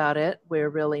think about it, we're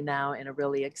really now in a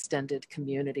really extended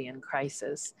community in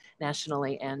crisis,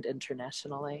 nationally and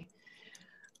internationally.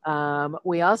 We're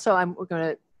going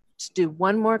to do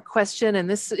one more question, and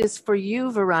this is for you,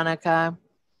 Veronica.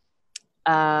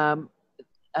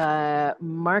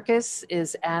 Marcus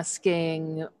is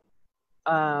asking,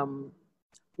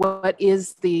 what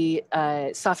is the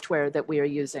software that we are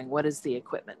using? What is the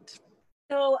equipment?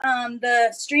 So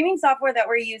the streaming software that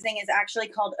we're using is actually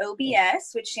called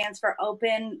OBS, which stands for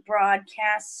Open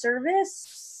Broadcast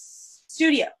Service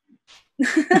Studio.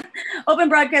 Open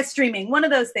Broadcast Streaming, one of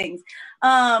those things.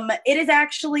 It is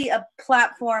actually a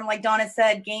platform, like Donna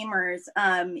said, gamers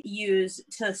use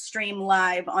to stream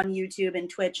live on YouTube and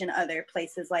Twitch and other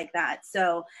places like that.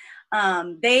 So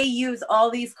they use all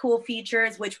these cool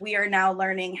features, which we are now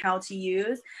learning how to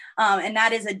use. And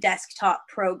that is a desktop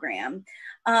program.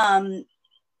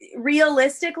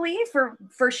 Realistically,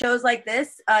 for shows like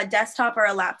this, a desktop or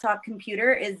a laptop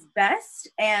computer is best,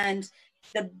 and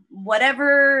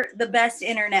whatever the best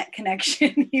internet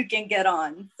connection you can get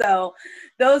on. So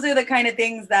those are the kind of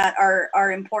things that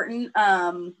are important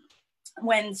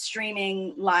when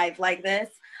streaming live like this.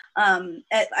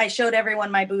 I showed everyone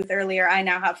my booth earlier. I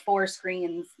now have 4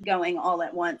 screens going all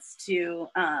at once to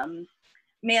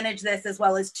manage this, as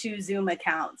well as 2 Zoom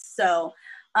accounts. So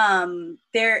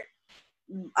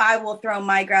I will throw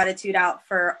my gratitude out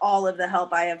for all of the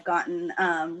help I have gotten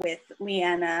with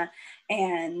Leanna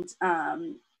and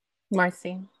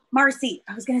Marcy.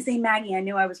 I was going to say Maggie. I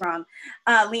knew I was wrong.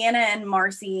 Leanna and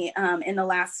Marcy in the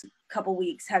last couple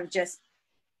weeks have just,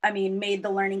 made the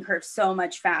learning curve so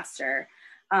much faster.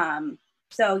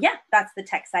 So yeah, that's the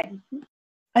tech side.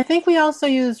 I think we also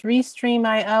use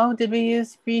Restream.io. Did we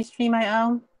use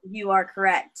Restream.io? You are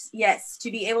correct. Yes, to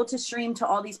be able to stream to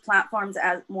all these platforms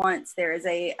at once, there is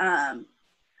a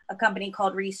company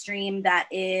called Restream that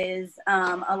is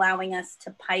allowing us to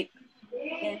pipe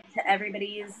into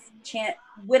everybody's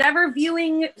whatever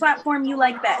viewing platform you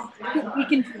like best. We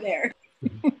can do there.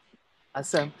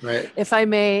 Awesome. Right. If I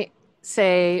may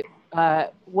say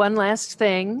one last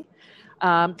thing.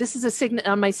 This is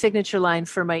on my signature line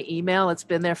for my email. It's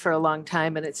been there for a long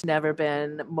time and it's never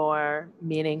been more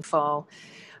meaningful.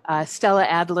 Stella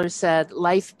Adler said,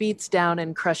 life beats down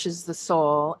and crushes the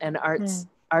soul, and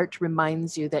art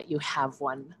reminds you that you have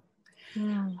one.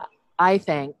 I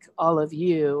thank all of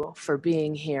you for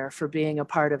being here, for being a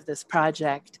part of this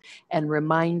project and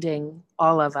reminding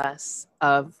all of us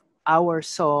of our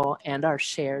soul and our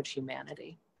shared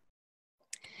humanity.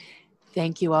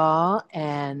 Thank you all,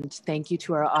 and thank you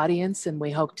to our audience, and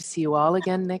we hope to see you all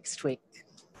again next week.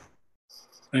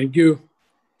 Thank you.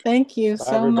 Thank you Bye,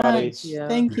 so everybody. much.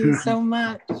 Thank you so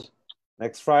much.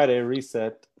 Next Friday,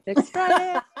 reset. Next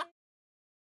Friday.